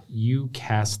you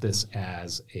cast this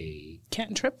as a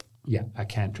Cantrip.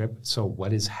 cantrip. So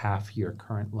what is half your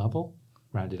current level?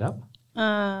 Round it up.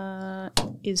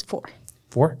 Is 4.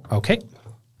 4. Okay.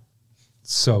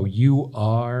 So you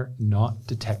are not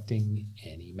detecting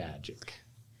any magic.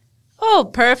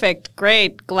 Oh, perfect.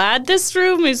 Great. Glad this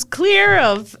room is clear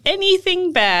of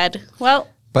anything bad. Well,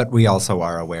 But we also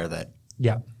are aware that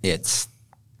Yeah. it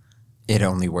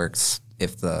only works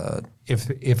if the If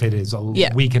it is a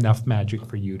Yeah. weak enough magic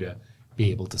for you to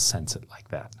be able to sense it like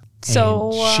that.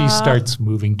 So, And she starts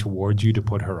moving towards you to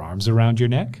put her arms around your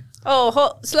neck.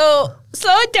 slow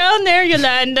it down there,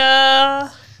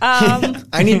 Yolanda.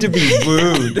 I need to be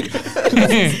wooed.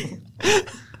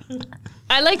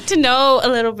 I like to know a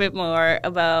little bit more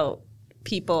about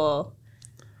people.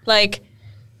 Like,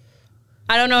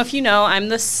 I don't know if you know, I'm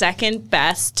the second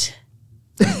best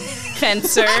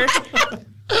fencer.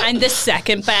 I'm the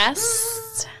second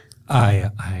best.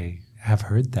 I have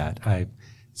heard that. I've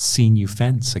seen you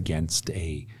fence against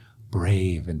a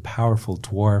brave and powerful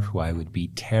dwarf who I would be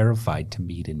terrified to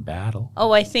meet in battle.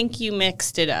 Oh, I think you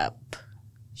mixed it up.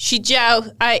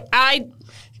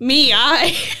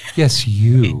 Yes,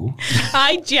 you.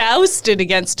 I jousted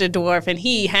against a dwarf, and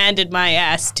he handed my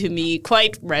ass to me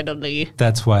quite readily.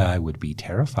 That's why I would be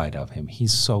terrified of him.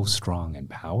 He's so strong and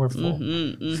powerful.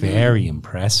 Very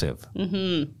impressive.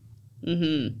 We're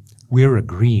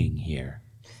agreeing here.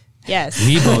 Yes.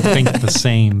 We both think the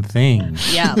same thing.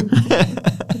 Yeah.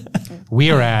 We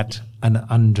are at an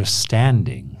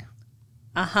understanding.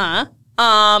 Uh-huh.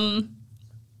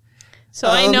 So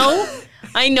I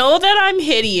know that I'm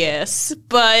hideous,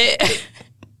 but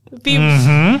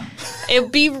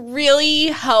it'd be really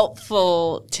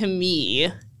helpful to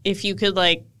me if you could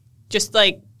just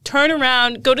turn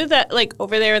around, go to that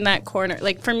over there in that corner.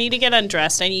 For me to get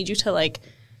undressed, I need you to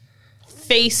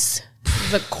face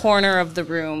the corner of the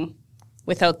room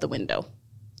without the window.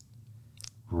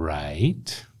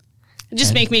 Right.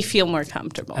 Just make me feel more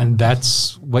comfortable. And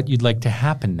that's what you'd like to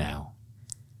happen now.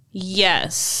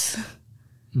 Yes.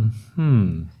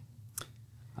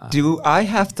 Do I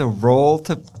have to roll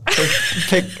to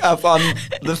pick up on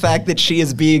the fact that she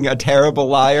is being a terrible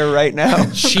liar right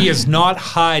now? She is not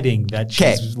hiding that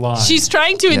she's lying. She's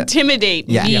trying to intimidate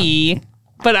me,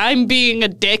 but I'm being a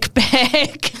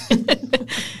dickbag.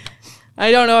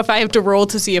 I don't know if I have to roll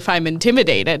to see if I'm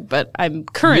intimidated, but I'm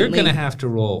currently... You're going to have to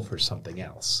roll for something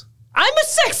else. I'm a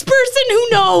sex person, who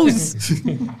knows?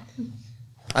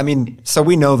 I mean, so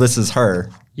we know this is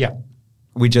her. Yeah.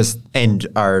 We just end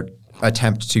our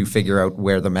attempt to figure out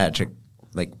where the magic,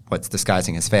 like what's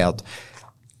disguising, has failed.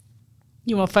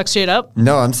 You want to fuck shit up?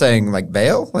 No, I'm saying like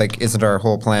bail. Like, isn't our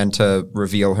whole plan to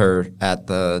reveal her at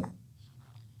the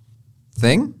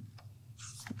thing,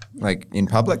 like in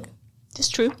public? It's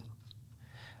true.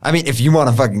 I mean, if you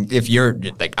want to if you're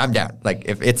like, I'm down. Like,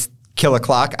 if it's kill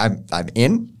o'clock, I'm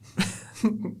in.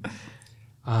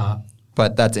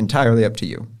 But that's entirely up to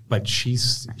you. But she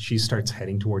starts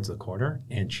heading towards the corner,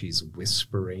 and she's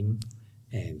whispering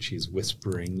in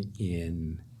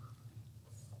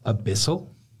Abyssal.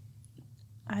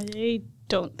 I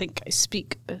don't think I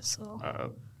speak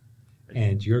Abyssal.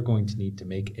 And you're going to need to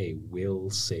make a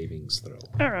will savings throw.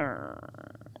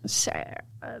 Sad.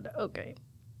 Okay.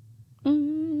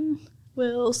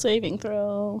 Will saving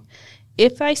throw.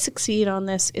 If I succeed on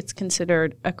this, it's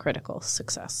considered a critical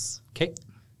success. Okay.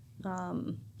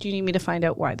 Do you need me to find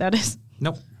out why that is?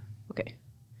 Nope. Okay.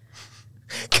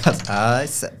 Because I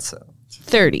said so.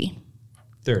 30.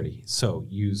 30. So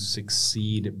you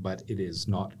succeed, but it is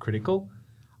not critical.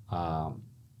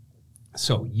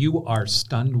 So you are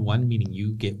stunned one, meaning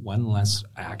you get one less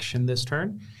action this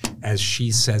turn, as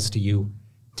she says to you,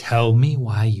 "Tell me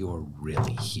why you're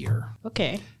really here."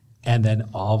 Okay. And then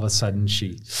all of a sudden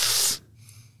she...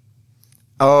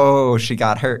 Oh, she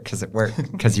got hurt because it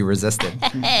worked, because you resisted.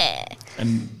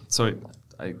 And sorry,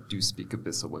 I do speak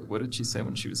Abyssal. What did she say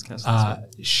when she was casting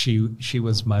this spell? She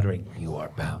was muttering, "You are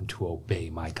bound to obey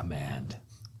my command."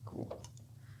 Cool.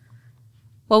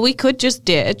 Well, we could just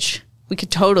ditch. We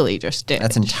could totally just ditch.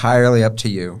 That's entirely up to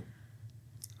you.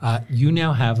 You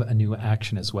now have a new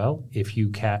action as well. If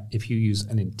you use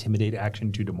an intimidate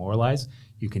action to demoralize,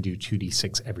 you can do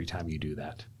 2d6 every time you do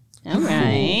that. All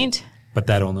right. But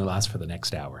that only lasts for the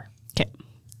next hour. Okay.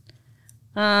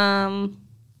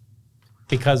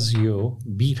 Because you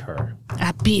beat her.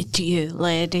 I beat you,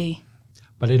 lady.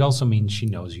 But it also means she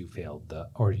knows you failed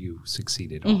or you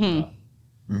succeeded on the...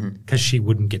 Because she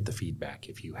wouldn't get the feedback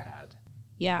if you had.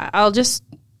 Yeah, I'll just...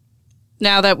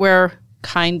 Now that we're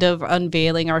kind of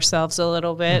unveiling ourselves a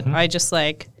little bit, I just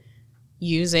like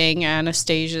using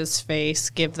Anastasia's face,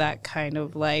 give that kind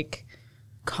of like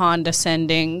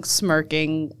condescending,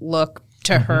 smirking look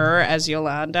to her as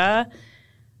Yolanda.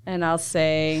 And I'll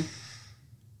say,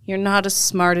 "You're not as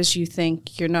smart as you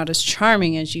think. You're not as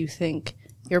charming as you think.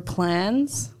 Your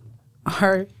plans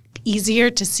are easier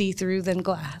to see through than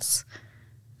glass."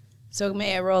 So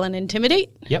may I roll an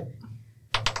intimidate? Yep.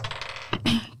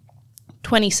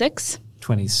 26.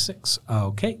 26.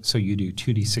 Okay, so you do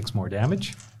 2d6 more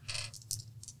damage.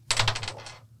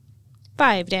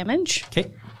 5 damage.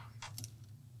 Okay.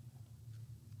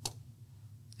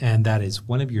 And that is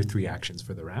one of your 3 actions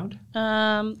for the round.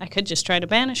 I could just try to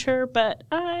banish her, but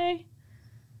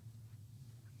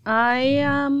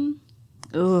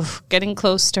getting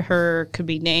close to her could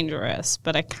be dangerous,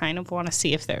 but I kind of want to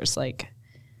see if there's like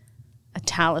a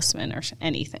talisman or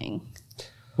anything.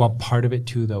 Well, part of it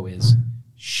too, though, is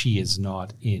she is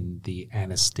not in the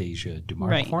Anastasia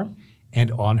Dumark form.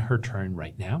 And on her turn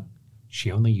right now,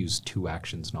 she only used 2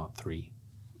 actions, not 3.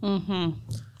 Mm-hmm.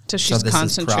 So she's so this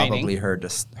concentrating. is probably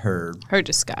her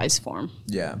disguise form.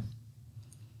 Yeah.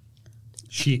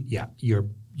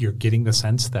 You're getting the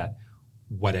sense that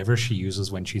whatever she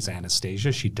uses when she's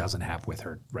Anastasia, she doesn't have with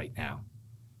her right now.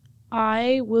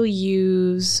 I will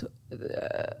use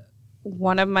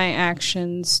one of my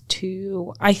actions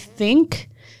to, I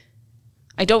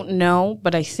don't know,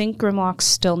 but I think Grimlock's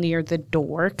still near the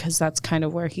door because that's kind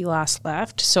of where he last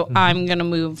left. So I'm going to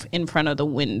move in front of the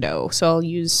window. So I'll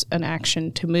use an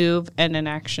action to move and an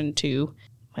action to...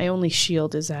 My only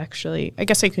shield is actually... I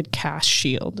guess I could cast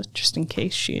shield just in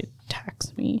case she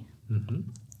attacks me. Mm-hmm.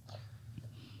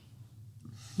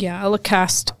 Yeah, I'll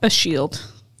cast a shield.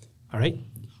 All right.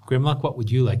 Grimlock, what would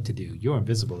you like to do? You're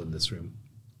invisible in this room.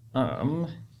 I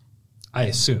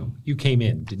assume. You came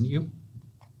in, didn't you?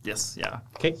 Yes, yeah.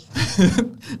 Okay.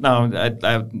 No, I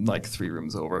have like 3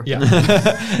 rooms over. Yeah.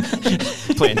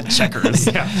 Playing checkers.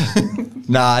 Yeah.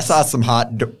 Nah, I saw some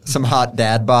hot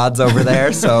dad bods over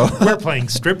there, so... We're playing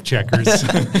strip checkers.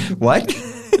 What?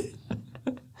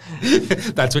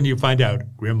 That's when you find out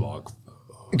Grimlock.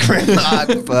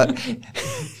 Grimlock,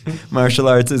 but martial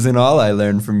arts isn't all I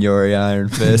learned from Yori Iron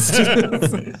Fist.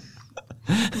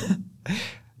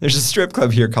 There's a strip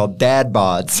club here called Dad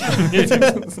Bods.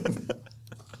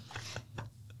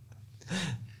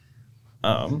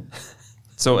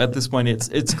 So at this point,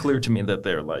 it's clear to me that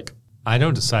they're like, I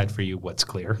don't decide for you what's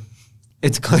clear.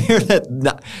 It's clear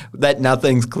that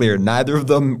nothing's clear. Neither of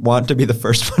them want to be the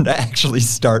first one to actually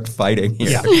start fighting here.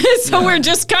 Yeah. So we're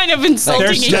just kind of insulting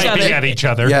They're each sniping other. at each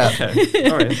other. Yeah. okay,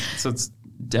 all right. So it's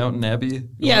Downton Abbey. going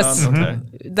Yes. on? Okay.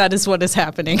 That is what is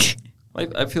happening.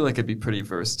 I feel like I'd be pretty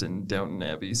versed in Downton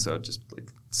Abbey, so I'd just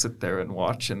like sit there and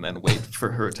watch, and then wait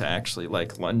for her to actually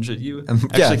like lunge at you. yeah.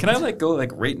 Actually, can I like go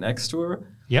like right next to her?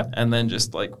 Yep. And then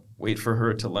just like wait for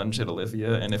her to lunge at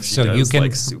Olivia, and if she So does, you can-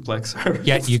 like suplex her.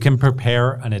 Yeah, you can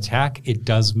prepare an attack. It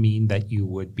does mean that you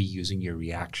would be using your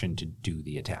reaction to do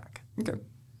the attack. Okay.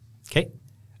 Okay.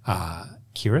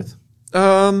 Kirith?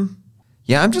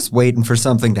 Yeah, I'm just waiting for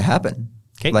something to happen.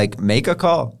 'Kay. Like, make a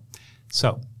call.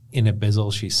 So, in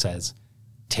Abyssal, she says,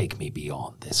 "Take me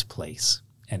beyond this place,"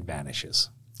 and vanishes.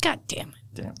 God damn it.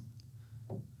 Damn.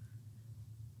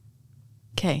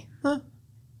 Okay.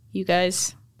 You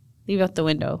guys leave out the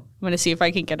window. I'm going to see if I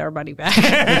can get our money back.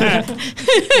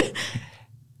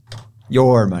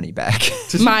 Your money back.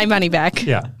 My money back.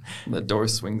 Yeah. The door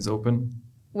swings open.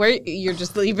 Where you're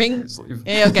just leaving? Just leave.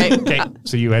 Yeah, okay. Okay,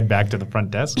 so you head back to the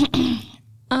front desk.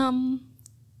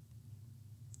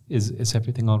 Is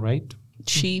everything all right?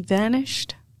 She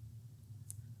vanished.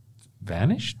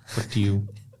 Vanished? What do you...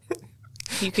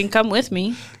 You can come with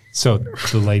me. So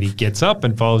the lady gets up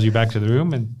and follows you back to the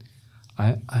room, and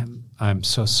I'm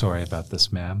so sorry about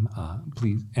this, ma'am.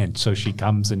 Please. And so she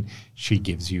comes and she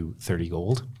gives you 30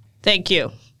 gold. Thank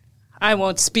you. I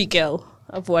won't speak ill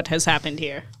of what has happened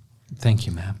here. Thank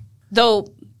you, ma'am. Though,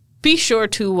 be sure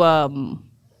to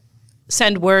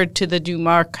send word to the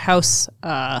Dumark house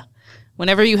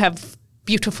whenever you have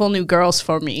beautiful new girls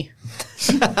for me.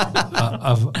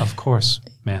 Of course,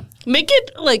 ma'am. Make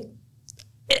it like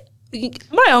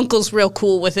my uncle's real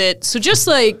cool with it, so just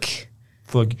like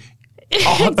Look,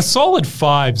 a solid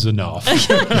 5's enough.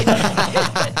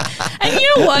 and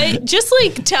you know what? Just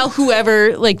like tell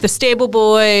whoever, like the stable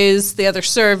boys, the other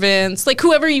servants, like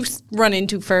whoever you run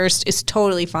into first is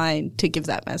totally fine to give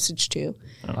that message to.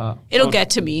 It'll get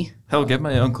to me. Hell, get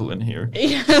my uncle in here.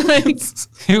 Like,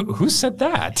 Who said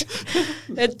that?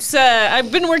 it's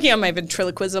I've been working on my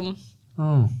ventriloquism.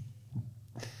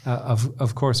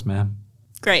 Of course, ma'am.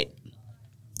 Great.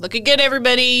 Looking good,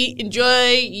 everybody.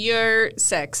 Enjoy your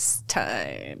sex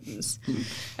times.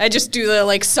 I just do the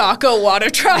like Socko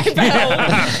water tribe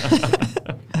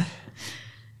out.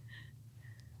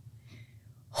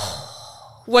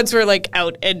 Once we're like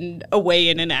out and away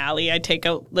in an alley, I take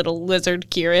out little lizard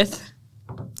Kirith.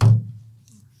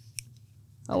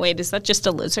 Oh wait, is that just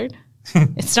a lizard?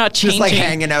 It's not changing. Just like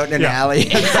hanging out in an alley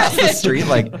across the street.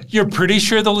 Like, You're pretty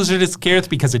sure the lizard is Gareth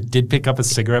because it did pick up a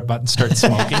cigarette butt and start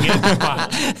smoking it.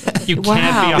 But you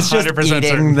can't be it's just 100% eating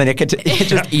certain. the it's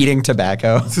just eating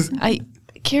tobacco.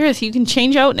 Kirith, you can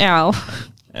change out now.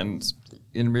 And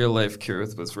in real life,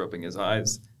 Kirith was rubbing his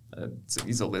eyes. So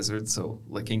he's a lizard, so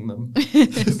licking them.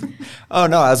 Oh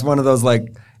no, I was one of those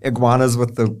like iguanas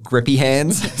with the grippy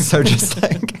hands. So just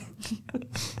like,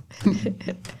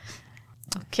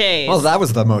 Okay. well, that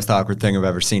was the most awkward thing I've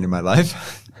ever seen in my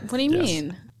life. What do you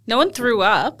mean? No one threw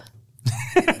up.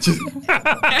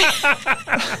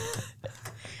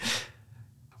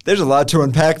 There's a lot to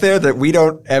unpack there that we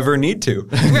don't ever need to.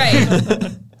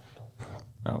 Right.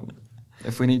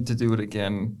 If we need to do it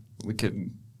again,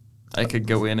 I could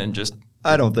go in and just.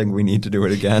 I don't think we need to do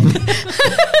it again.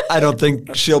 I don't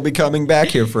think she'll be coming back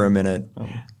here for a minute.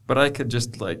 But I could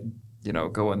just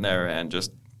go in there and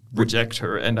just reject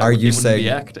her, and I Are wouldn't you even saying? be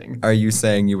acting. Are you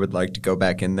saying you would like to go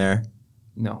back in there?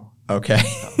 No. Okay.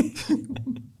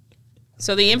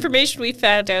 So the information we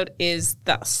found out is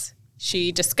thus.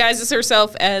 She disguises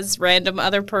herself as random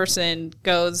other person,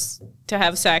 goes to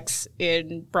have sex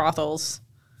in brothels,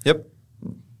 Yep.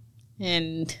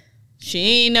 and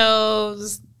she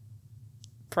knows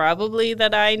probably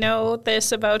that I know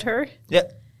this about her.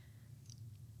 Yep.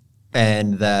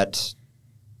 And that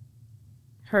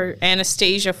Her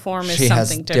Anastasia form is she has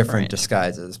something different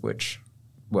disguises, which,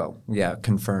 well, yeah,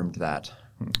 confirmed that.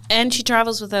 And she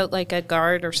travels without like a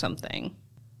guard or something.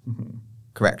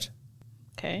 Correct.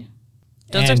 Okay.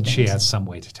 And she has some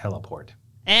way to teleport.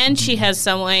 And she has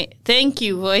some way. Thank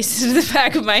you, voice in the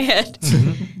back of my head.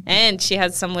 And she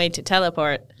has some way to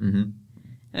teleport. Mm-hmm.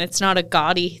 And it's not a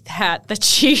gaudy hat that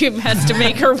she has to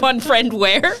make her one friend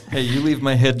wear. Hey, you leave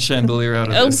my head chandelier out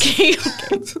of this. Okay.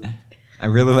 I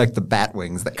really like the bat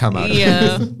wings that come out of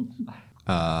it.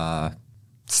 Yeah.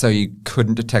 So you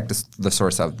couldn't detect the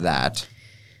source of that.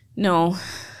 No.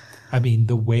 I mean,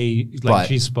 the way But-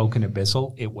 she spoke in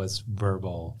Abyssal, it was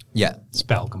verbal Yeah.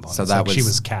 spell components. So that like she was-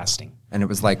 was casting. And it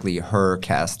was likely her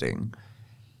casting.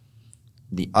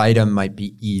 The item might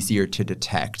be easier to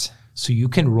detect. So you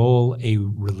can roll a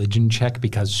religion check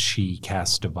because she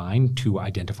casts divine to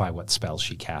identify what spell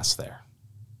she casts there.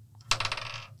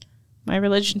 My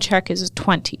religion check is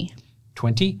 20.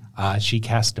 20, she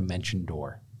cast Dimension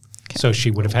Door. So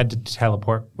she would have had to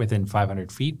teleport within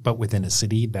 500 feet, but within a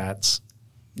city, that's...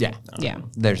 Yeah. Yeah.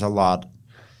 There's a lot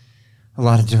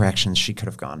of directions she could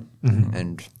have gone.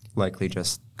 And likely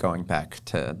just going back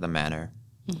to the manor.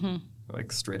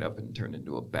 Like straight up and turn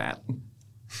into a bat.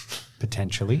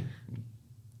 potentially.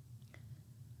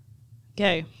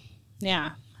 Okay.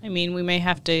 Yeah. I mean, we may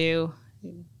have to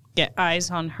get eyes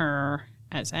on her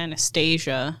as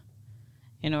Anastasia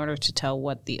in order to tell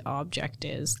what the object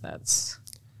is. That's...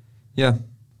 Yeah.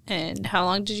 And how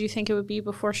long did you think it would be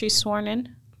before she's sworn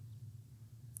in?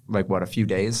 Like, what, a few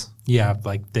days? Yeah,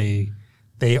 like they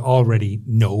already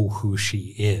know who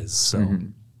she is, so...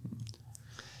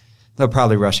 They'll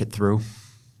probably rush it through.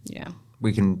 Yeah.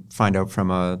 We can find out from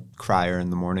a crier in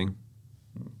the morning.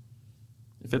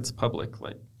 If it's public,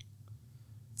 like,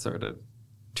 sort of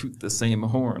toot the same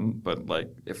horn, but like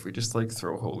if we just like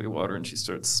throw holy water and she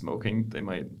starts smoking,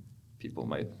 people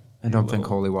might. I don't think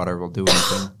holy water will do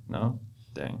anything. No?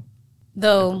 Dang. Never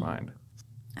Though, mind.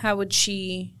 how would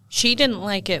she didn't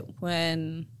like it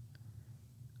when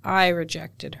I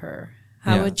rejected her.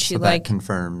 How Yeah, would she so like that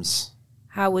confirms.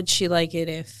 how would she like it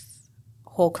if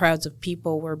whole crowds of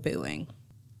people were booing?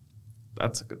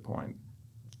 That's a good point.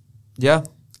 Yeah.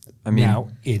 I mean, Now,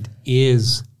 it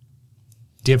is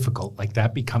difficult. Like,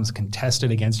 that becomes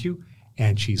contested against you,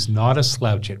 and she's not a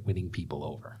slouch at winning people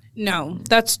over. No,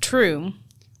 that's true.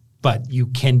 But you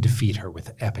can defeat her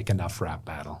with epic enough rap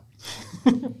battle.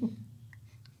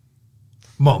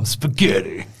 Mom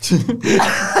spaghetti.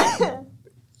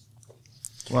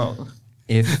 Well,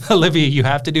 if Olivia, you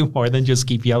have to do more than just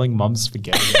keep yelling Mom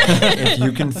spaghetti. if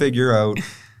you can figure out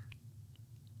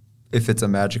if it's a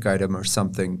magic item or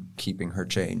something keeping her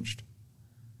changed,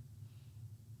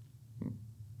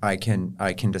 I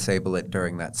can disable it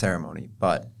during that ceremony,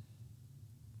 but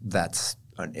that's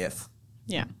an if.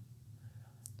 Yeah.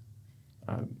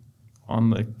 on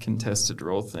the contested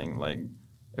role thing, like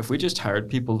if we just hired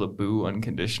people to boo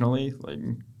unconditionally, like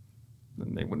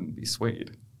then they wouldn't be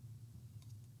swayed.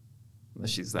 Unless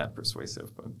she's that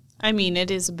persuasive, but I mean, it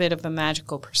is a bit of a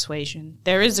magical persuasion.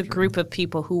 There is a group of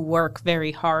people who work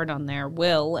very hard on their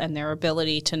will and their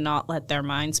ability to not let their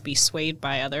minds be swayed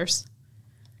by others.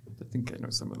 I think I know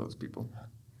some of those people.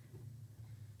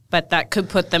 But that could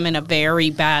put them in a very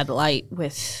bad light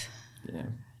with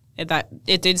Yeah. that.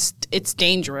 It's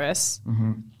dangerous.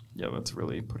 Yeah, that's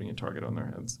really putting a target on their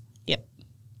heads. Yep.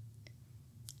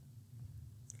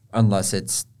 Unless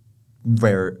it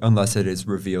is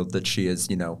revealed that she is,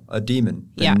 a demon,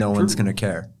 then Yeah. no one's going to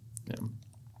care. Yeah.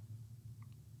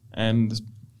 And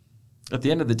at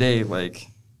the end of the day, like,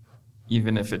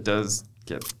 even if it does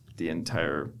get the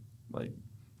entire, like,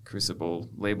 Crucible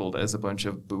labeled as a bunch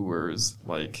of booers,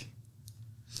 like,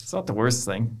 it's not the worst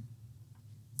thing.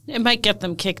 It might get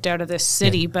them kicked out of this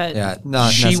city, but Yeah,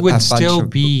 not She a would bunch still of-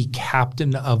 be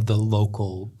captain of the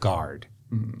local guard.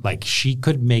 Like, she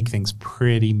could make things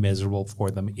pretty miserable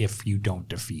for them if you don't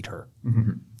defeat her.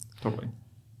 Totally.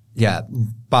 Yeah,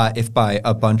 but if by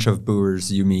a bunch of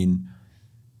booers you mean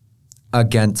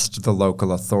against the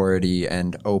local authority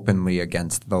and openly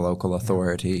against the local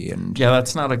authority, and Yeah,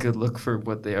 that's not a good look for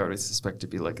what they already suspect to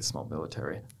be like a small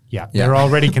military. Yeah, Yeah. they're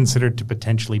already considered to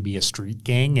potentially be a street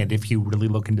gang, and if you really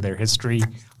look into their history,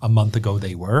 a month ago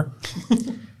they were.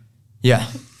 yeah,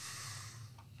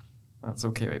 That's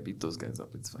okay. I beat those guys up.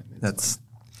 It's fine. It's that's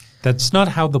That's not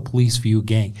how the police view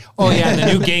gang. Oh yeah, and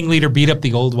the new gang leader beat up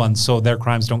the old ones, so their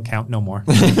crimes don't count no more.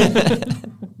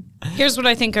 here's what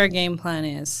I think our game plan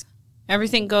is.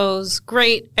 Everything goes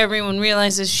great. Everyone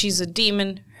realizes she's a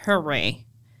demon. Hooray.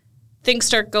 Things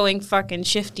start going fucking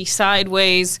shifty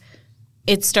sideways.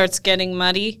 It starts getting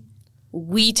muddy.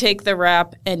 We take the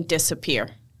rap and disappear.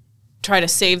 Try to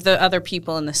save the other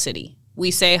people in the city.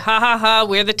 We say, ha ha ha,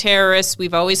 we're the terrorists.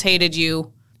 We've always hated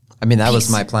you. I mean, that was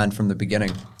Peace. my plan from the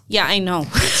beginning. Yeah, I know.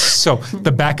 So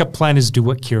the backup plan is do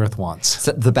what Kirith wants.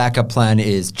 So the backup plan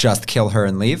is just kill her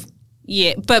and leave.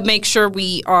 Yeah, but make sure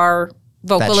we are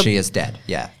vocal That she is dead.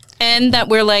 Yeah. and that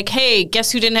we're like, hey,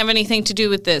 guess who didn't have anything to do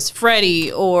with this?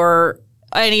 Freddy or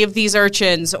any of these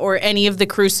urchins or any of the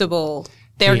Crucible.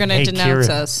 They're Hey, going to hey, denounce Kira.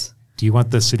 us. Do you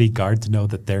want the city guard to know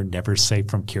that they're never safe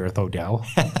from Kirith Odell?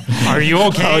 Are you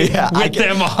okay with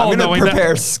them all I'm knowing going to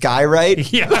prepare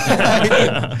Skywrite.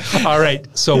 Yeah. All right.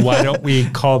 So why don't we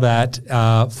call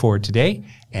that for today,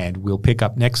 and we'll pick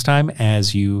up next time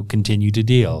as you continue to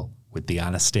deal with the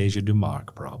Anastasia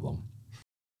Dumarque problem.